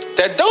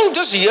that don't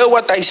just hear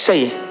what I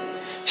say.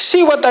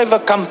 See what I've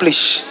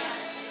accomplished.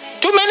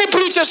 Too many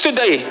preachers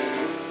today.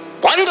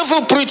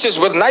 Wonderful preachers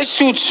with nice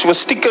suits, with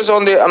stickers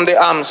on their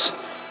arms.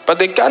 But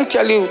they can't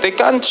tell you, they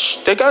can't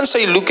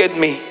say, look at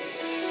me.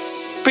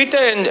 Peter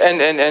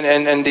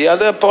and the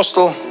other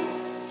apostle,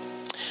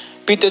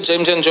 Peter,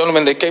 James and John,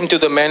 when they came to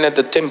the man at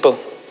the temple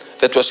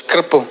that was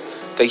crippled,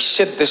 they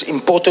said this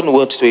important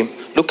words to him.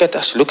 Look at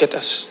us, look at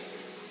us.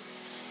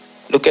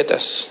 Look at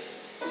us.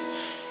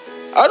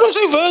 I don't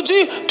say,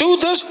 Virgie, do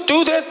this,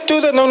 do that,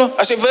 do that. No.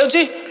 I say,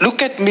 Virgie,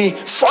 look at me.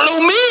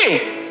 Follow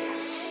me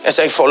as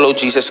I follow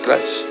Jesus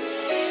Christ.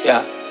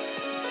 Yeah.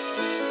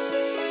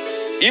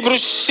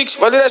 Hebrews 6,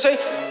 what did I say?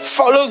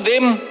 Follow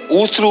them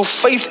who through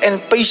faith and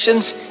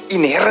patience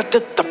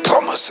inherited the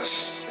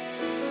promises.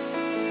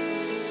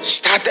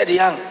 Started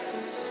young.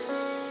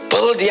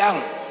 Build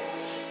young.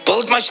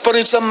 Build my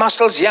spiritual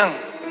muscles young.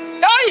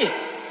 Hey!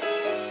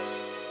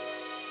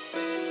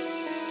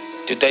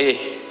 Today,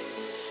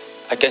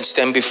 I can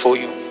stand before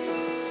you.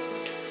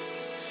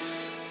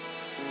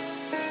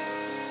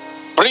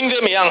 Bring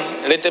them young.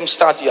 Let them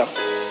start young.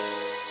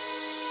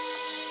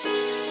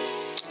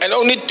 And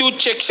only 2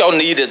 checks are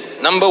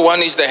needed. Number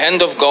 1 is the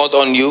hand of God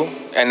on you,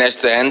 and as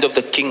the hand of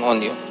the king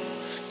on you.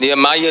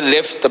 Nehemiah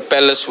left the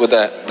palace with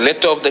a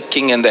letter of the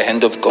king and the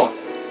hand of God.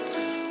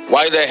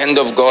 Why the hand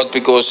of God?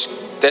 Because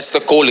that's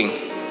the calling.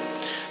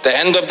 The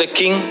hand of the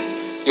king,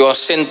 you are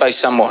sent by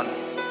someone.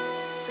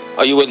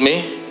 Are you with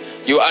me?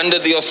 You're under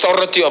the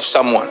authority of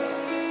someone.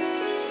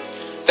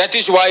 That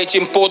is why it's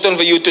important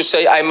for you to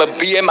say, I'm a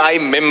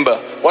BMI member.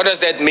 What does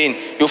that mean?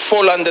 You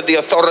fall under the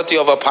authority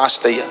of a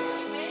pastor here.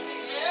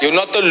 You're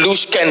not a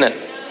loose cannon.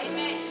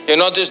 You're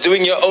not just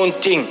doing your own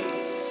thing.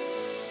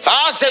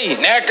 Waar sê,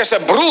 nee, ek is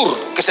 'n broer,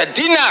 ek is 'n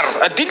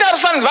dienaar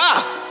van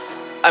waar?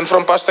 I'm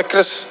from Pastor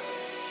Chris.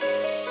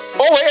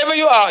 Or wherever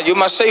you are, you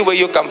must say where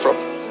you come from.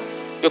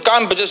 You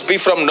can't just be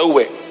from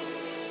nowhere.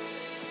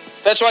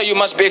 That's why you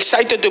must be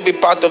excited to be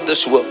part of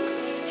this work.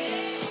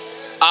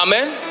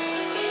 Amen.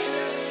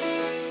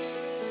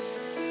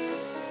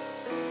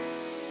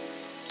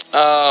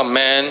 Ah,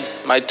 man,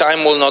 my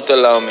time will not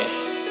allow me.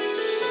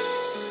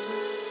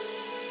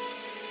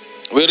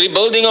 We're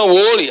rebuilding a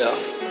wall here.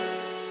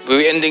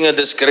 We're ending a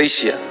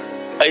disgrace here.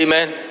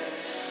 Amen.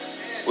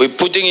 We're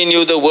putting in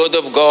you the word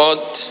of God.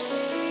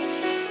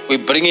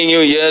 We're bringing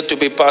you here to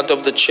be part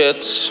of the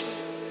church.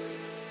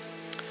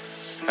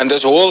 And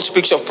this wall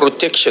speaks of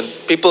protection.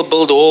 People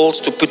build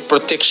walls to put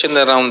protection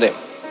around them,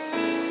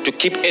 to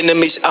keep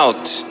enemies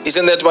out.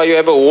 Isn't that why you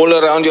have a wall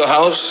around your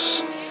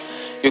house?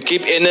 You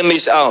keep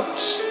enemies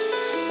out.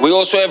 We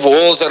also have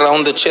walls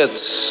around the church,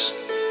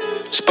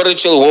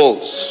 spiritual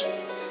walls.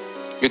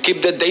 You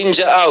keep the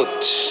danger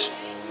out.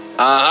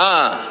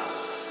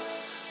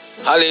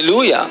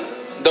 Hallelujah.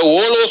 The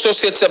wall also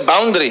sets a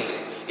boundary.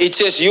 It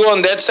says you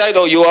on that side,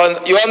 or you on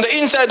the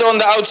inside or on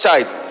the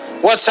outside.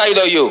 What side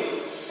are you?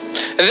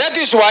 And that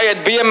is why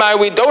at BMI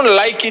we don't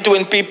like it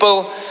when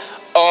people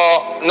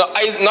are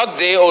not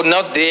there or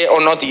not there or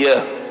not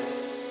here.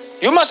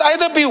 You must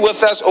either be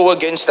with us or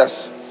against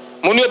us.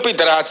 Moenie op die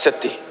draad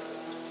sit nie.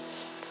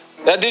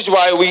 That is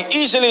why we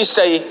easily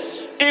say,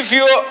 if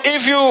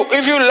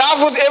you laugh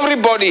with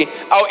everybody,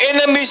 our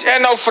enemies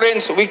and our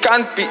friends, we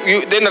can't be,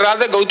 then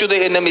rather go to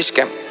the enemy's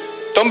camp.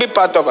 Don't be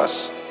part of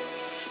us.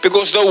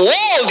 Because the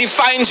wall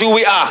defines who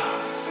we are.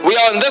 We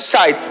are on this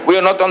side, we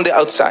are not on the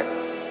outside.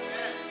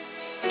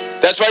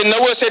 That's why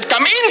Noah said,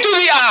 come into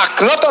the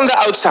ark, not on the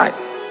outside.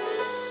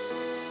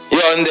 You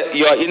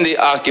are in the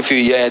ark if you're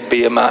here at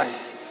BMI.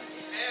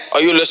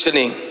 Are you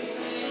listening?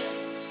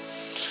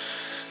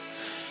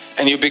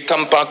 And you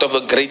become part of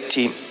a great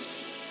team.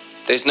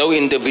 There's no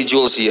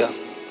individuals here.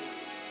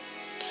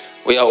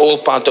 We are all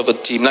part of a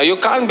team. Now you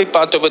can't be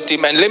part of a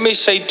team. And let me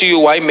say to you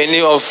why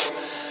many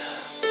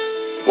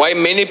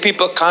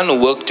people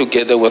can't work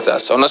together with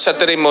us. On a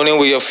Saturday morning,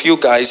 we have a few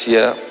guys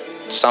here.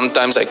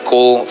 Sometimes I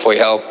call for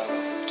help.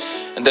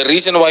 And the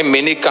reason why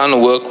many can't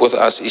work with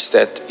us is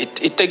that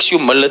it takes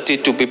humility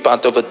to be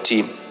part of a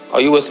team.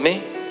 Are you with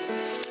me?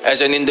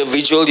 As an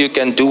individual, you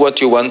can do what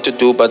you want to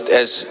do, but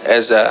as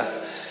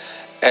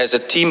a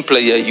team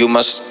player, you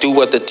must do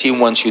what the team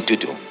wants you to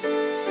do.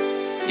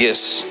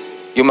 Yes,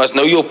 you must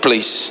know your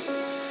place,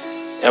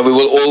 and we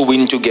will all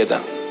win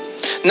together.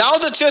 Now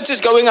the church is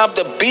going up,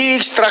 the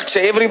big structure.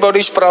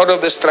 Everybody's proud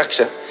of the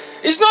structure.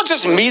 It's not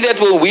just me that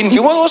will win,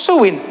 you will also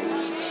win.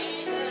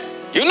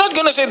 You're not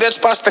going to say that's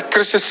Pastor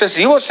Chris's church.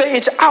 You will say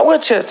it's our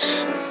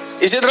church.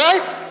 Is it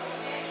right?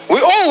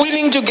 We're all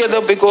winning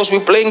together because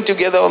we're playing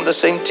together on the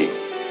same team.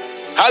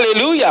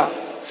 Hallelujah.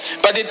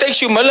 But it takes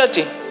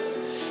humility.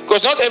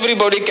 Because not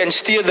everybody can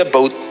steer the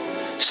boat.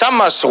 Some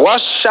must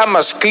wash, some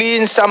must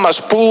clean, some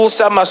must pull,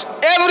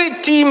 every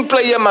team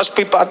player must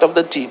be part of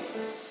the team.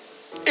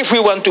 If we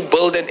want to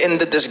build and end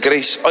the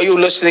disgrace. Are you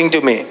listening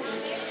to me?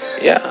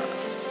 Yeah.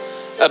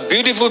 A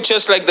beautiful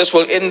church like this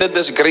will end the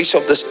disgrace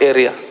of this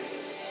area.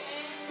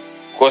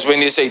 Because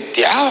when you say,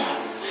 yeah,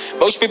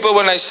 most people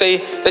when I say,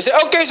 they say,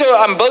 okay, so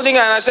I'm building,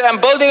 and I say, I'm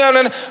building,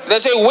 and they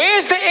say,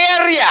 where's the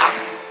area?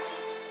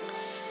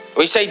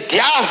 We say,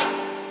 Diav.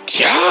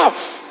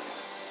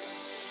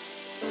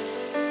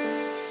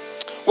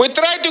 We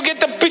tried to get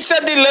the pizza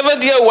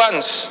delivered here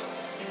once.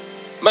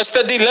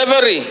 Mr.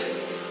 Delivery,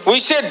 We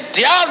said,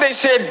 yeah, they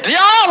said,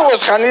 yeah,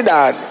 ons gaan nie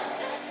daar nie.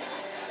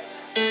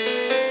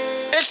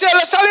 Ek sê,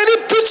 hulle sal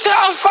hierdie pizza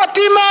afvat,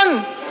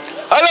 man.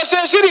 Hulle sê,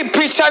 as hierdie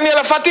pizza nie,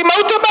 hulle vat die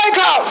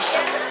motorbike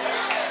af.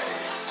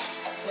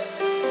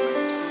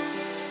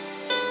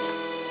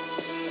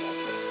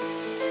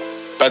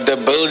 But the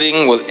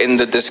building will end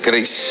the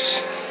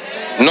disgrace.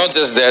 Not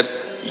just that,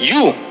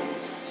 you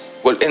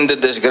will end the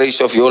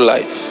disgrace of your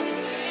life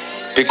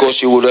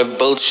because you would have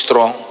built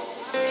strong.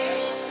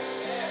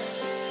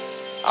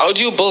 How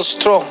do you build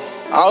strong?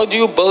 How do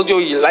you build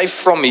your life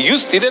from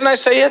youth? Didn't I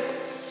say it?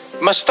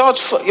 You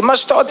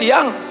must start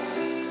young.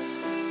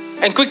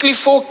 And quickly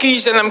 4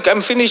 keys, and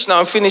I'm finished now.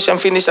 I'm finished.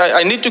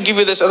 I need to give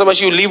you this, otherwise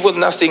you leave with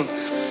nothing.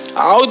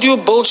 How do you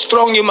build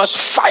strong? You must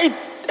fight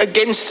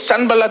against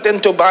Sanballat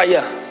and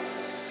Tobiah.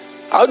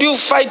 How do you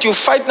fight? You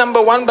fight,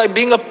 number 1, by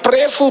being a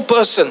prayerful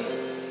person.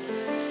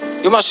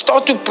 You must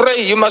start to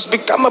pray. You must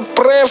become a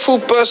prayerful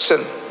person.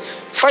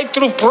 Fight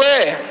through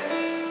prayer.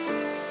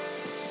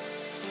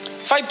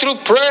 Fight through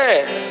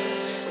prayer.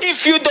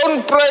 If you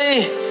don't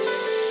pray,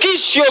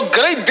 kiss your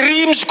great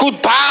dreams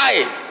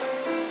goodbye.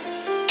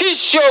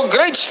 Kiss your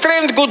great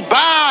strength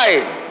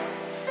goodbye.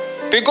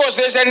 Because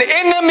there's an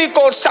enemy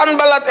called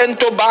Sanballat and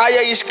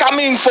Tobiah is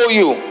coming for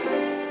you.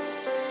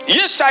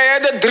 Yes, I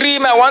had a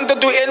dream. I wanted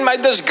to end my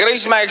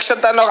disgrace, maar ek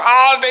sit daar nog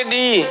altyd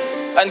die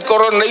in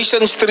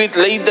Coronation Street,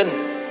 Leiden.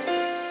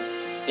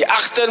 Die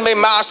agter my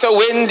ma se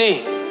Wendy.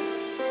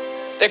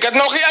 Ek het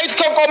nog nie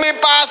uitgekom die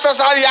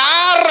pastors al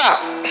jare.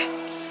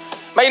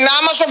 My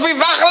naam is op die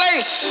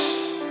waglys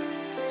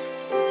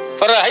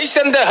vir 'n huis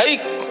in die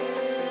huik.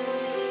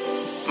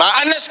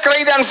 Maar anders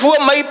kry dan voor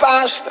my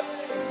pastor.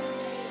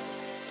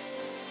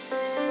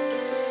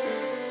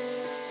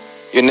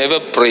 You never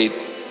prayed.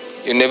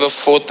 You never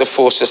fought the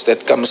forces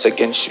that comes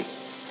against you.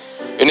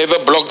 You never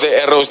blocked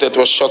the arrows that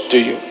was shot to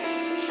you.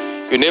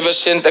 You never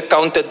sent a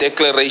counter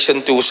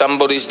declaration to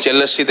somebody's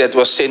jealousy that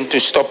was sent to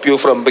stop you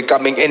from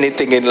becoming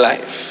anything in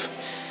life.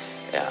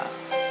 Yeah.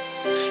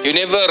 You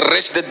never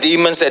arrest the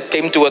demons that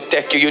came to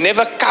attack you. You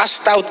never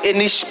cast out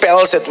any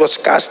spells that was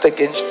cast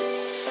against you.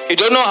 You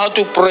don't know how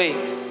to pray.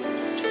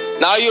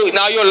 Now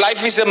your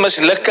life is a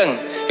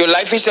mislukking. Your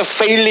life is a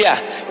failure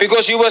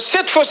because you were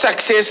set for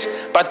success,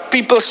 but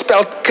people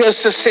spelled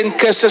curses, sent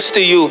curses to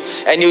you,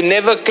 and you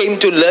never came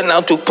to learn how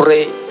to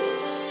pray.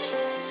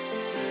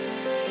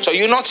 So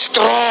you're not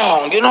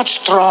strong. You're not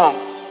strong.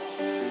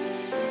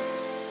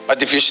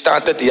 But if you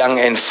started young,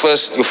 and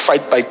first you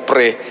fight by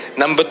prayer,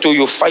 number 2,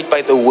 you fight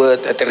by the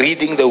word, at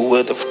reading the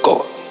word of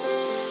God.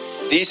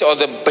 These are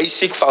the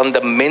basic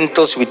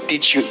fundamentals we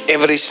teach you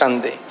every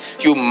Sunday.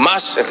 You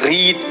must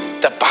read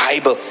the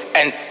Bible,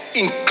 and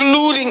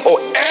including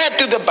or add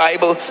to the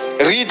Bible,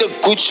 read a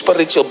good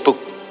spiritual book.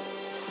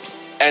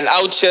 And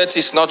our church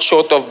is not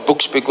short of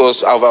books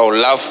because of our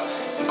love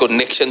and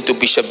connection to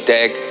Bishop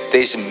Dag.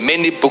 There's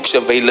many books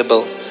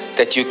available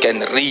that you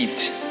can read.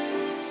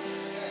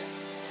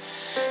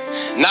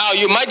 Now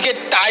you might get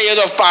tired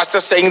of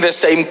pastors saying the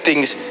same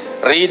things.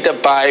 Read the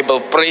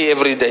Bible, pray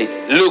every day.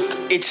 Look,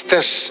 it's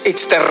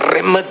the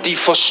remedy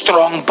for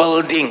strong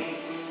building.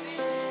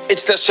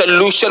 It's the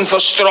solution for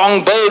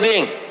strong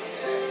building.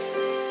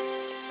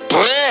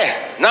 Pray.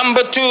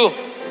 Number 2,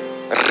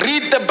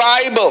 read the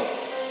Bible.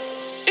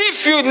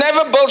 If you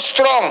never build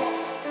strong,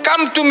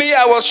 come to me.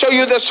 I will show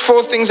you these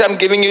 4 things I'm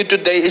giving you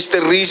today. Is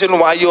the reason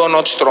why you are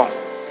not strong.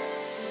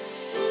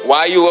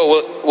 Why you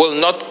will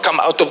not come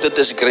out of the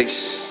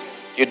disgrace.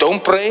 You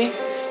don't pray,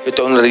 you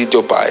don't read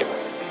your Bible.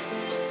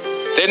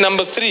 Then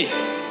number 3,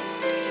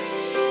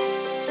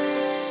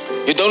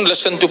 you don't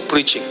listen to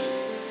preaching.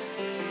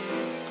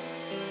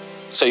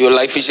 So your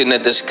life is in a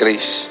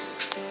disgrace.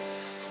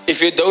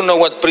 If you don't know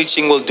what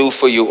preaching will do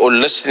for you or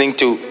listening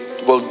to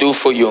will do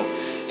for you,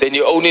 then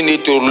you only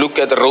need to look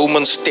at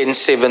Romans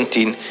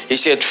 10:17. He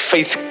said,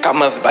 faith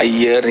cometh by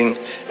hearing,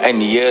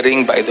 and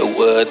hearing by the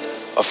word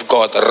of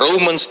God.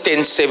 Romans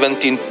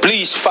 10:17.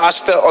 Please,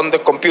 faster on the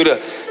computer.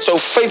 So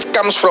faith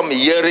comes from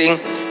hearing.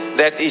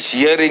 That is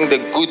hearing the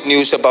good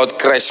news about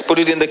Christ. Put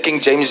it in the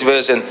King James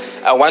Version.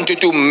 I want you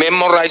to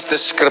memorize the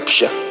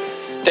scripture.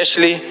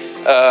 Ashley,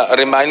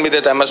 remind me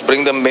that I must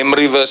bring the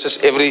memory verses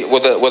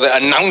with the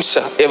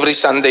announcer every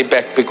Sunday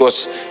back,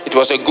 because it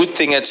was a good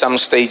thing at some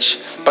stage.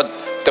 But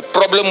the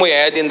problem we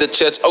had in the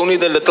church, only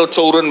the little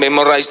children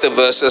memorized the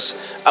verses.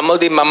 Almal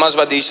die mamas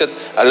wat hier sit,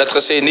 hulle het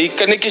gesê, nee,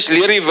 kindertjies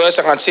leer die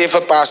verse, en gaan sê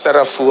vir pastor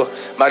daarvoor,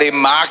 maar hy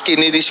maak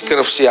nie die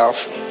skrif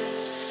self.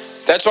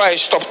 That's why I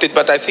stopped it,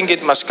 but I think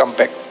it must come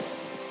back.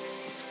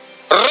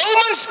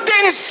 Romans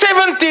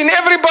 10:17,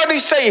 everybody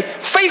say,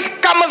 faith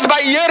cometh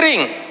by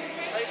hearing,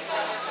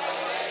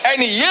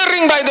 and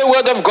hearing by the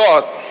word of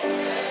God.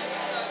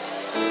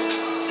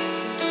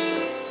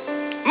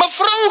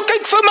 Mevrou,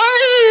 kyk vir my.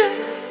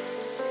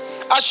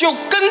 As jou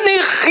kind nie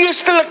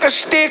geestelike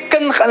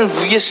steekkind gaan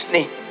wees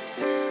nie,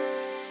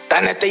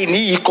 dan het hy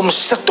nie hier kom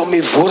sit om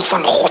die woord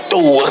van God te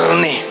hoor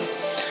nie.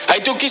 Hy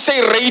het ook nie sy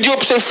radio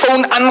op sy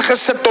phone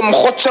aangesit om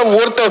God se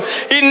woord te.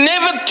 He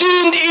never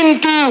tuned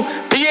into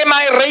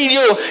BMI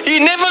radio.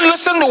 He never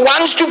listened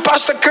once to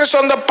Pastor Chris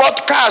on the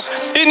podcast.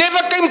 He never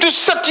came to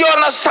sit here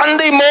on a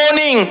Sunday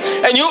morning.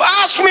 And you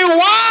ask me,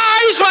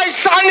 why is my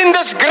son in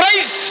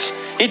disgrace?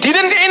 He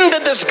didn't end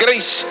the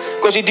disgrace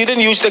because he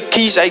didn't use the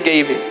keys I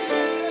gave him.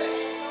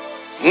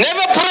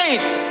 Never prayed.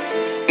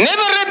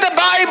 Never read the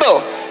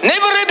Bible.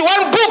 Never read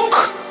one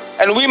book.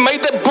 And we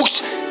made the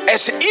books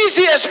as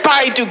easy as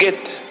pie to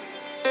get.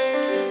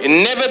 He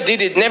never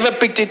did it, never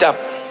picked it up.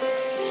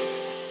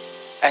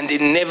 And he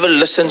never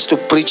listens to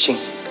preaching.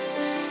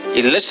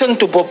 He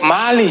listened to Bob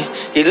Marley.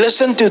 He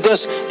listened to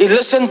this. He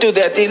listened to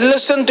that. He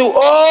listened to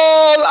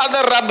all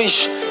other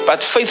rubbish.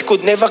 But faith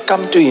could never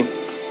come to him.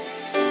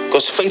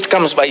 Because faith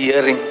comes by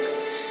hearing.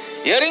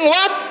 Hearing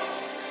what?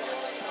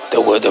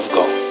 The word of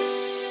God.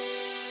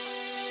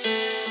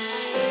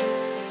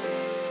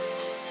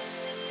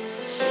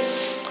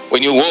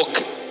 When you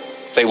walk,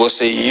 they will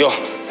say, yo,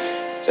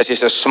 this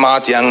is a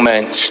smart young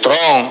man,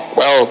 strong,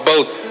 well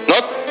built.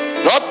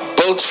 Not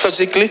built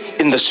physically,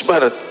 in the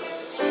spirit.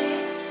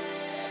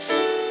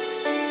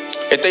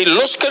 Het hy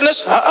los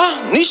kinders?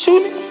 Nie so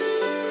nie.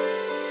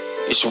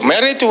 He's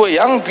married to a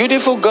young,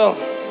 beautiful girl.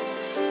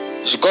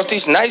 He's got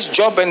his nice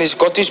job and he's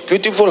got his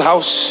beautiful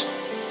house.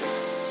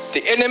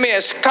 The enemy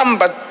has come,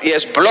 but he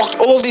has blocked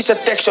all these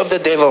attacks of the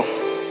devil.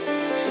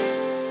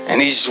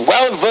 And he's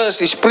well versed.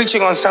 He's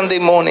preaching on Sunday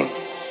morning.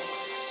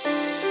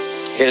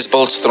 He is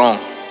built strong.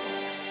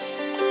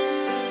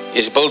 He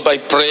is built by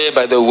prayer,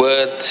 by the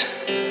word.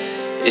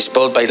 He is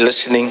built by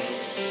listening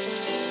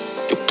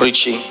to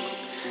preaching.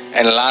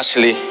 And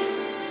lastly,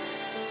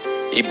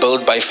 he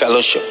built by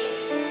fellowship.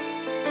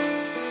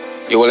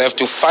 You will have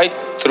to fight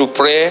through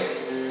prayer,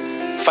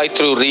 fight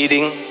through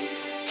reading,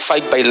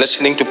 fight by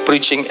listening to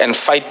preaching, and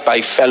fight by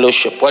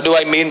fellowship. What do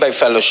I mean by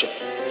fellowship?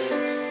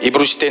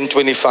 Hebrews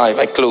 10:25.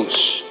 I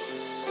close.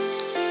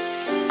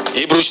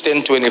 Hebrews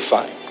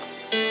 10:25.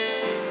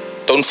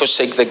 Don't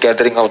forsake the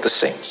gathering of the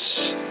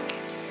saints,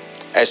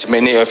 as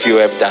many of you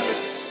have done.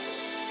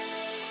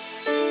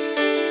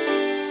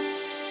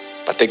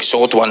 But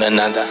exhort one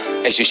another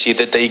as you see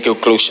the day go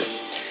closer.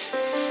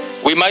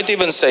 We might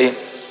even say,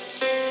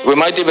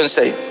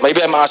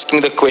 maybe I'm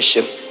asking the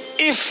question,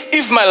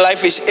 if my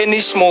life is any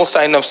small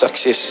sign of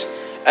success,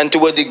 and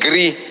to a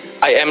degree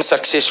I am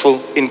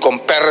successful in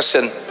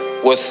comparison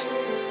with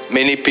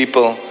many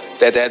people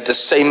that had the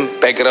same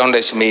background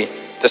as me,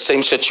 the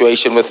same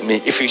situation with me.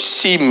 If you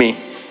see me,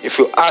 if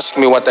you ask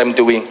me what I'm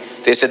doing,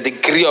 there's a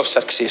degree of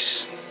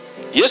success.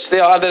 Yes,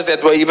 there are others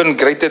that were even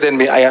greater than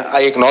me.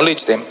 I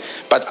acknowledge them.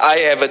 But I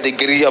have a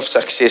degree of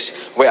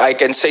success where I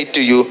can say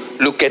to you,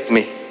 look at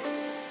me.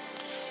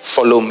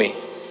 Follow me.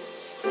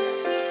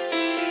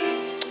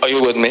 Are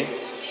you with me?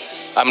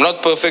 I'm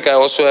not perfect. I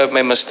also have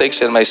my mistakes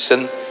and my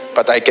sin.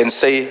 But I can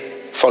say,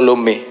 follow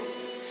me.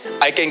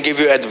 I can give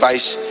you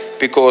advice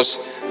because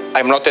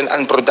I'm not an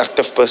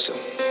unproductive person.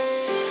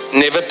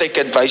 Never take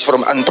advice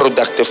from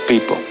unproductive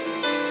people.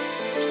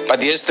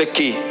 But here's the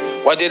key.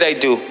 What did I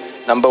do?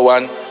 Number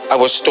one, I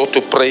was taught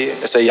to pray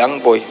as a young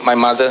boy. My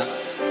mother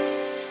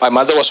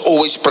was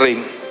always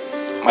praying.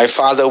 My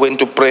father went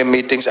to prayer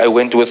meetings. I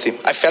went with him.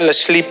 I fell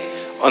asleep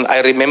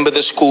I remember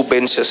the school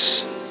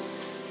benches.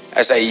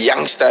 As a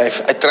youngster,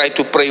 I tried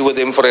to pray with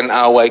him for an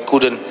hour. I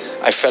couldn't.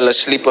 I fell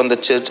asleep on the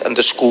church and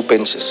the school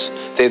benches.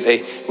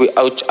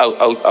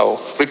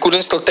 We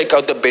couldn't still take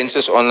out the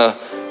benches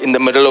in the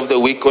middle of the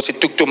week because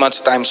it took too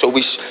much time. So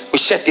we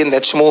sat in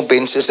that small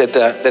benches that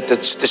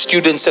the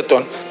students sat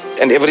on,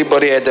 and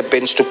everybody had a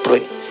bench to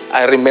pray.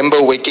 I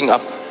remember waking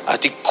up.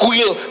 Die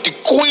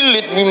koel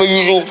het nie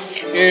meer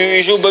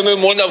so by my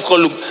mond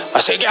afgeloop.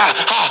 I said, ja,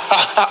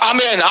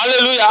 amen,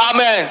 hallelujah,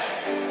 amen.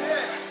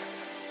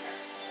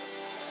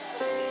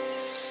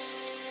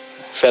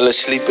 Fell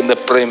asleep in the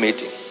prayer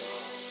meeting.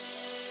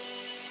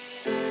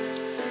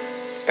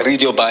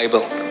 Read your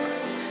Bible.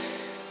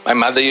 My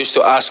mother used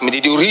to ask me,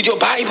 did you read your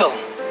Bible?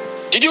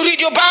 Did you read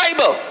your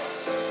Bible?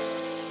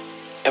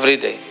 Every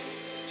day.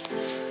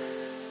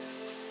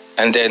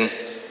 And then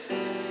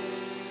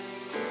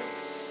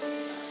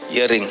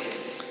hearing.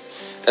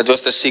 That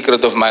was the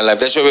secret of my life.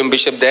 That's why when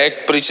Bishop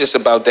Dag preaches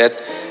about that,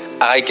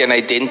 I can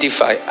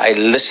identify. I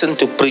listened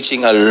to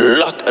preaching a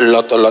lot.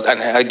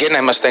 And again,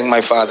 I must thank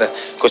my father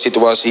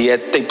because he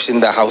had tapes in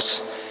the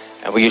house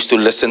and we used to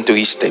listen to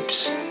his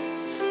tapes.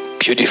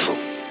 Beautiful.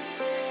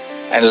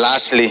 And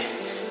lastly,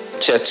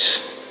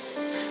 church,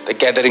 the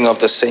gathering of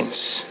the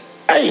saints.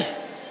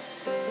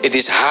 It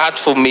is hard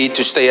for me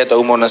to stay at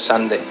home on a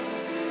Sunday.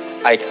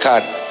 I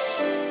can't.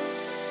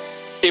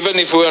 Even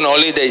if we're on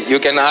holiday, you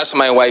can ask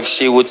my wife,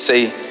 she would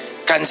say,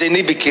 kan sy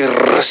nie bietjie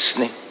rus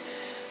nie?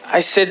 I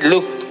said,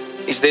 look,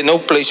 is there no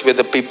place where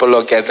the people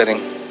are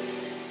gathering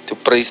to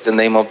praise the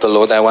name of the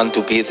Lord? I want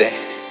to be there.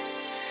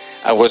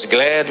 I was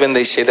glad when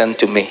they said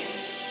unto me.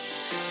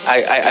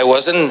 I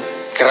wasn't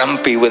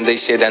grumpy when they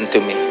said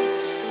unto me.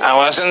 I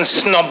wasn't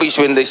snobbish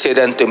when they said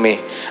unto me.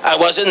 I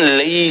wasn't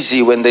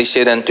lazy when they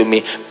said unto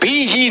me,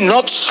 be ye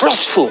not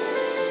slothful,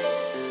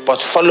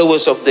 but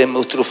followers of them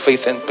who through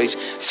faith and praise.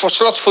 For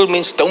slothful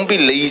means don't be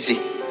lazy.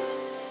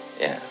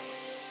 Yeah.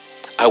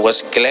 I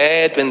was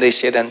glad when they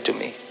said unto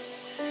me,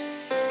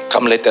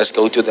 come, let us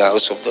go to the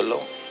house of the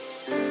Lord.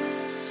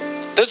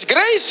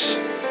 Disgrace?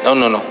 No,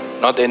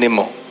 not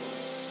anymore.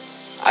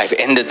 I've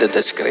ended the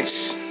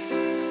disgrace.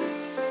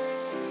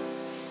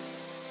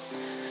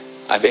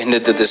 I've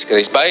ended the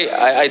disgrace.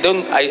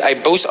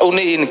 I boast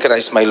only in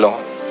Christ my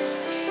Lord.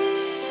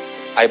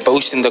 I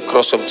boast in the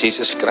cross of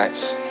Jesus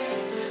Christ.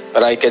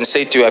 But I can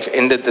say to you, I've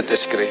ended the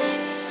disgrace.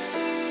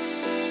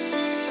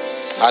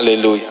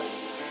 Hallelujah.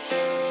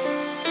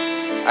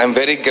 I'm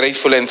very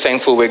grateful and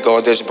thankful where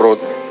God has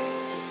brought me.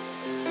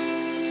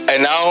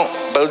 And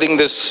now, building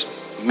this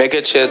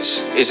mega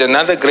church is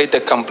another great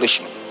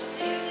accomplishment.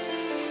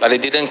 But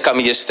it didn't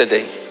come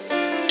yesterday.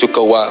 It took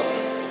a while.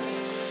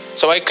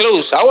 So I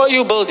close. How are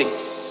you building?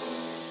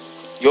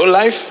 Your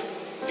life?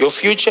 Your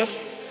future?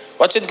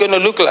 What's it going to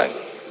look like?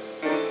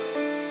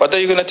 What are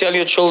you going to tell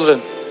your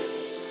children?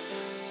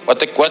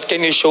 What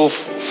can you show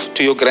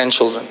to your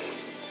grandchildren?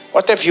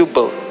 What have you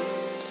built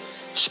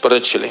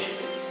spiritually?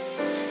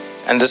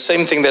 And the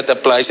same thing that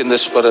applies in the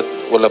spirit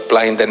will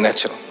apply in the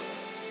natural.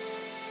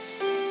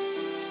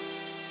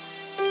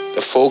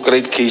 The 4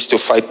 great keys to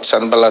fight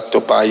Sanballat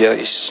Tobiah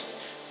is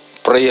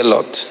pray a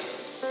lot,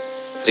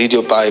 read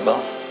your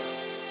Bible,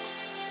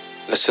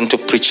 listen to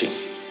preaching,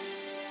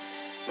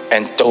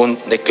 and don't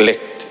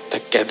neglect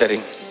the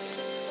gathering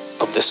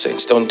of the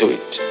saints. Don't do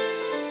it.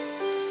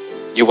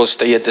 You will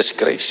stay a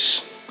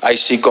disgrace. I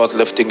see God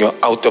lifting you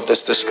out of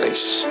this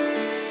disgrace.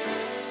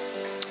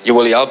 You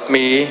will help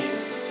me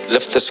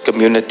lift this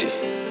community.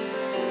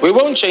 We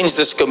won't change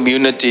this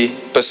community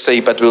per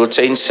se, but we will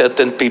change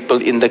certain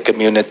people in the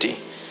community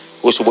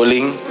who's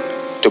willing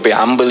to be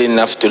humble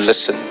enough to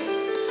listen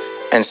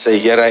and say,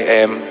 here I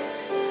am,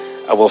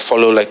 I will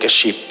follow like a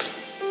sheep.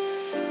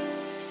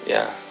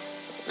 Yeah.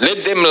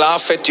 Let them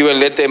laugh at you and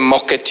let them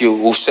mock at you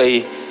who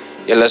say,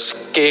 julle is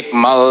kyk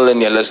mal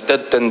en julle is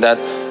dit en dat.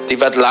 Die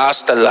wat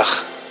laaste lag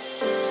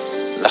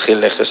die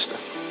legste.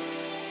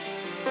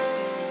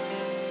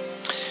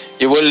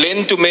 You will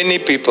lend to many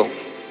people.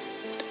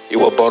 You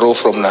will borrow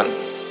from none.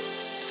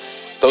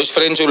 Those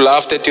friends who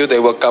laughed at you, they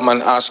will come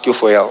and ask you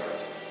for help.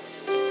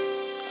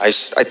 I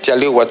tell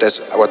you what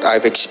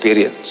I've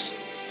experienced.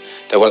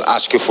 They will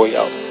ask you for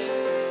help.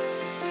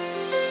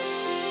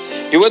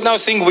 You would now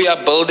think we are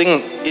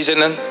building,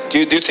 isn't it? Do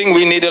you think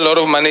we need a lot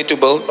of money to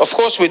build? Of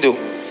course we do.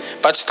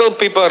 But still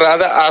people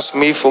rather ask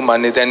me for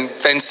money than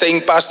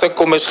saying, Pastor,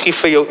 kom eens gee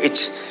vir jou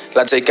iets,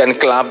 laat sy kan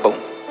klaarbou.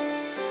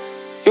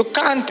 You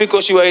can't,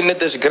 because you are in a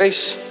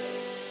disgrace.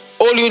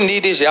 All you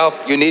need is help.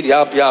 You need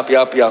help.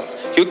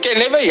 You can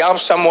never help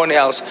someone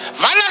else.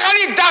 Wanneer gaan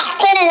die dag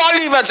kom,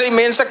 Wally, wat sy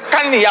mense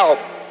kan help?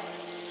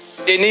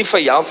 En nie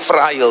vir help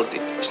vra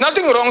heeltyd. There's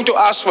nothing wrong to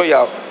ask for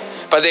help.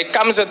 But there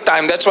comes a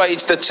time, that's why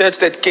it's the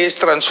church that cares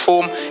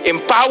transform.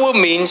 Empower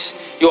means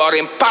you are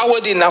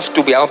empowered enough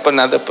to help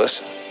another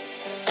person.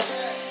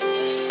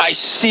 I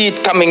see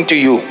it coming to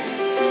you.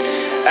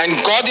 And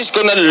God is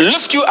going to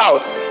lift you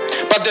out.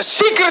 But the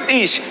secret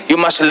is, you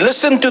must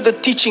listen to the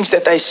teachings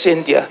that I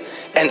send you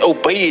and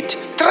obey it.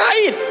 Try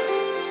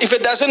it. If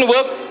it doesn't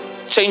work,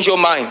 change your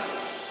mind.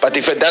 But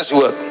if it does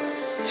work,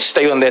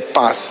 stay on that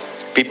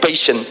path. Be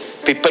patient.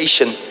 Be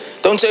patient.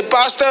 Don't say,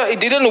 Pastor, it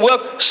didn't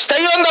work. Stay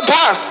on the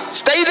path.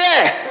 Stay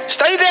there.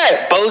 Stay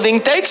there. Building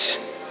takes.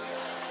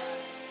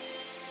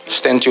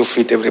 Stand to your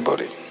feet,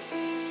 everybody.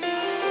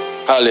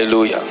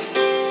 Hallelujah.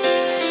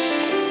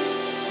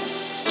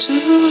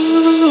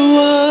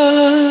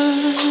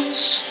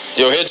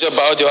 Your heads are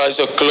bowed, your eyes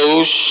are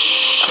closed.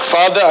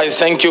 Father, I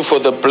thank you for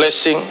the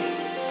blessing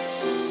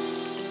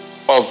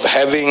of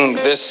having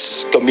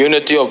this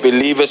community of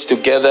believers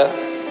together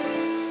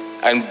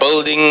and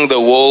building the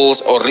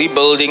walls or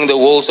rebuilding the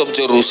walls of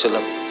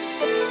Jerusalem.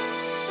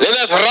 Let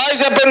us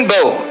rise up and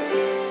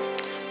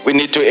build. We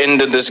need to end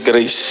the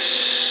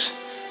disgrace.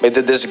 May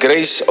the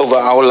disgrace over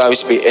our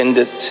lives be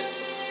ended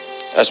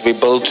as we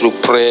build through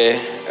prayer,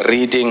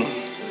 reading,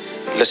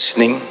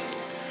 listening,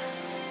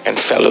 and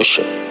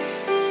fellowship.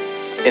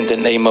 In the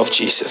name of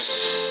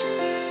Jesus.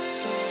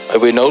 May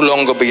we no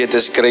longer be a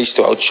disgrace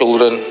to our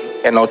children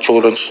and our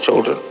children's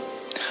children.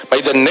 May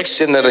the next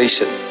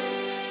generation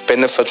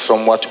benefit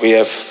from what we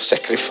have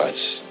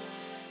sacrificed.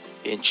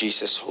 In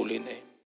Jesus' holy name.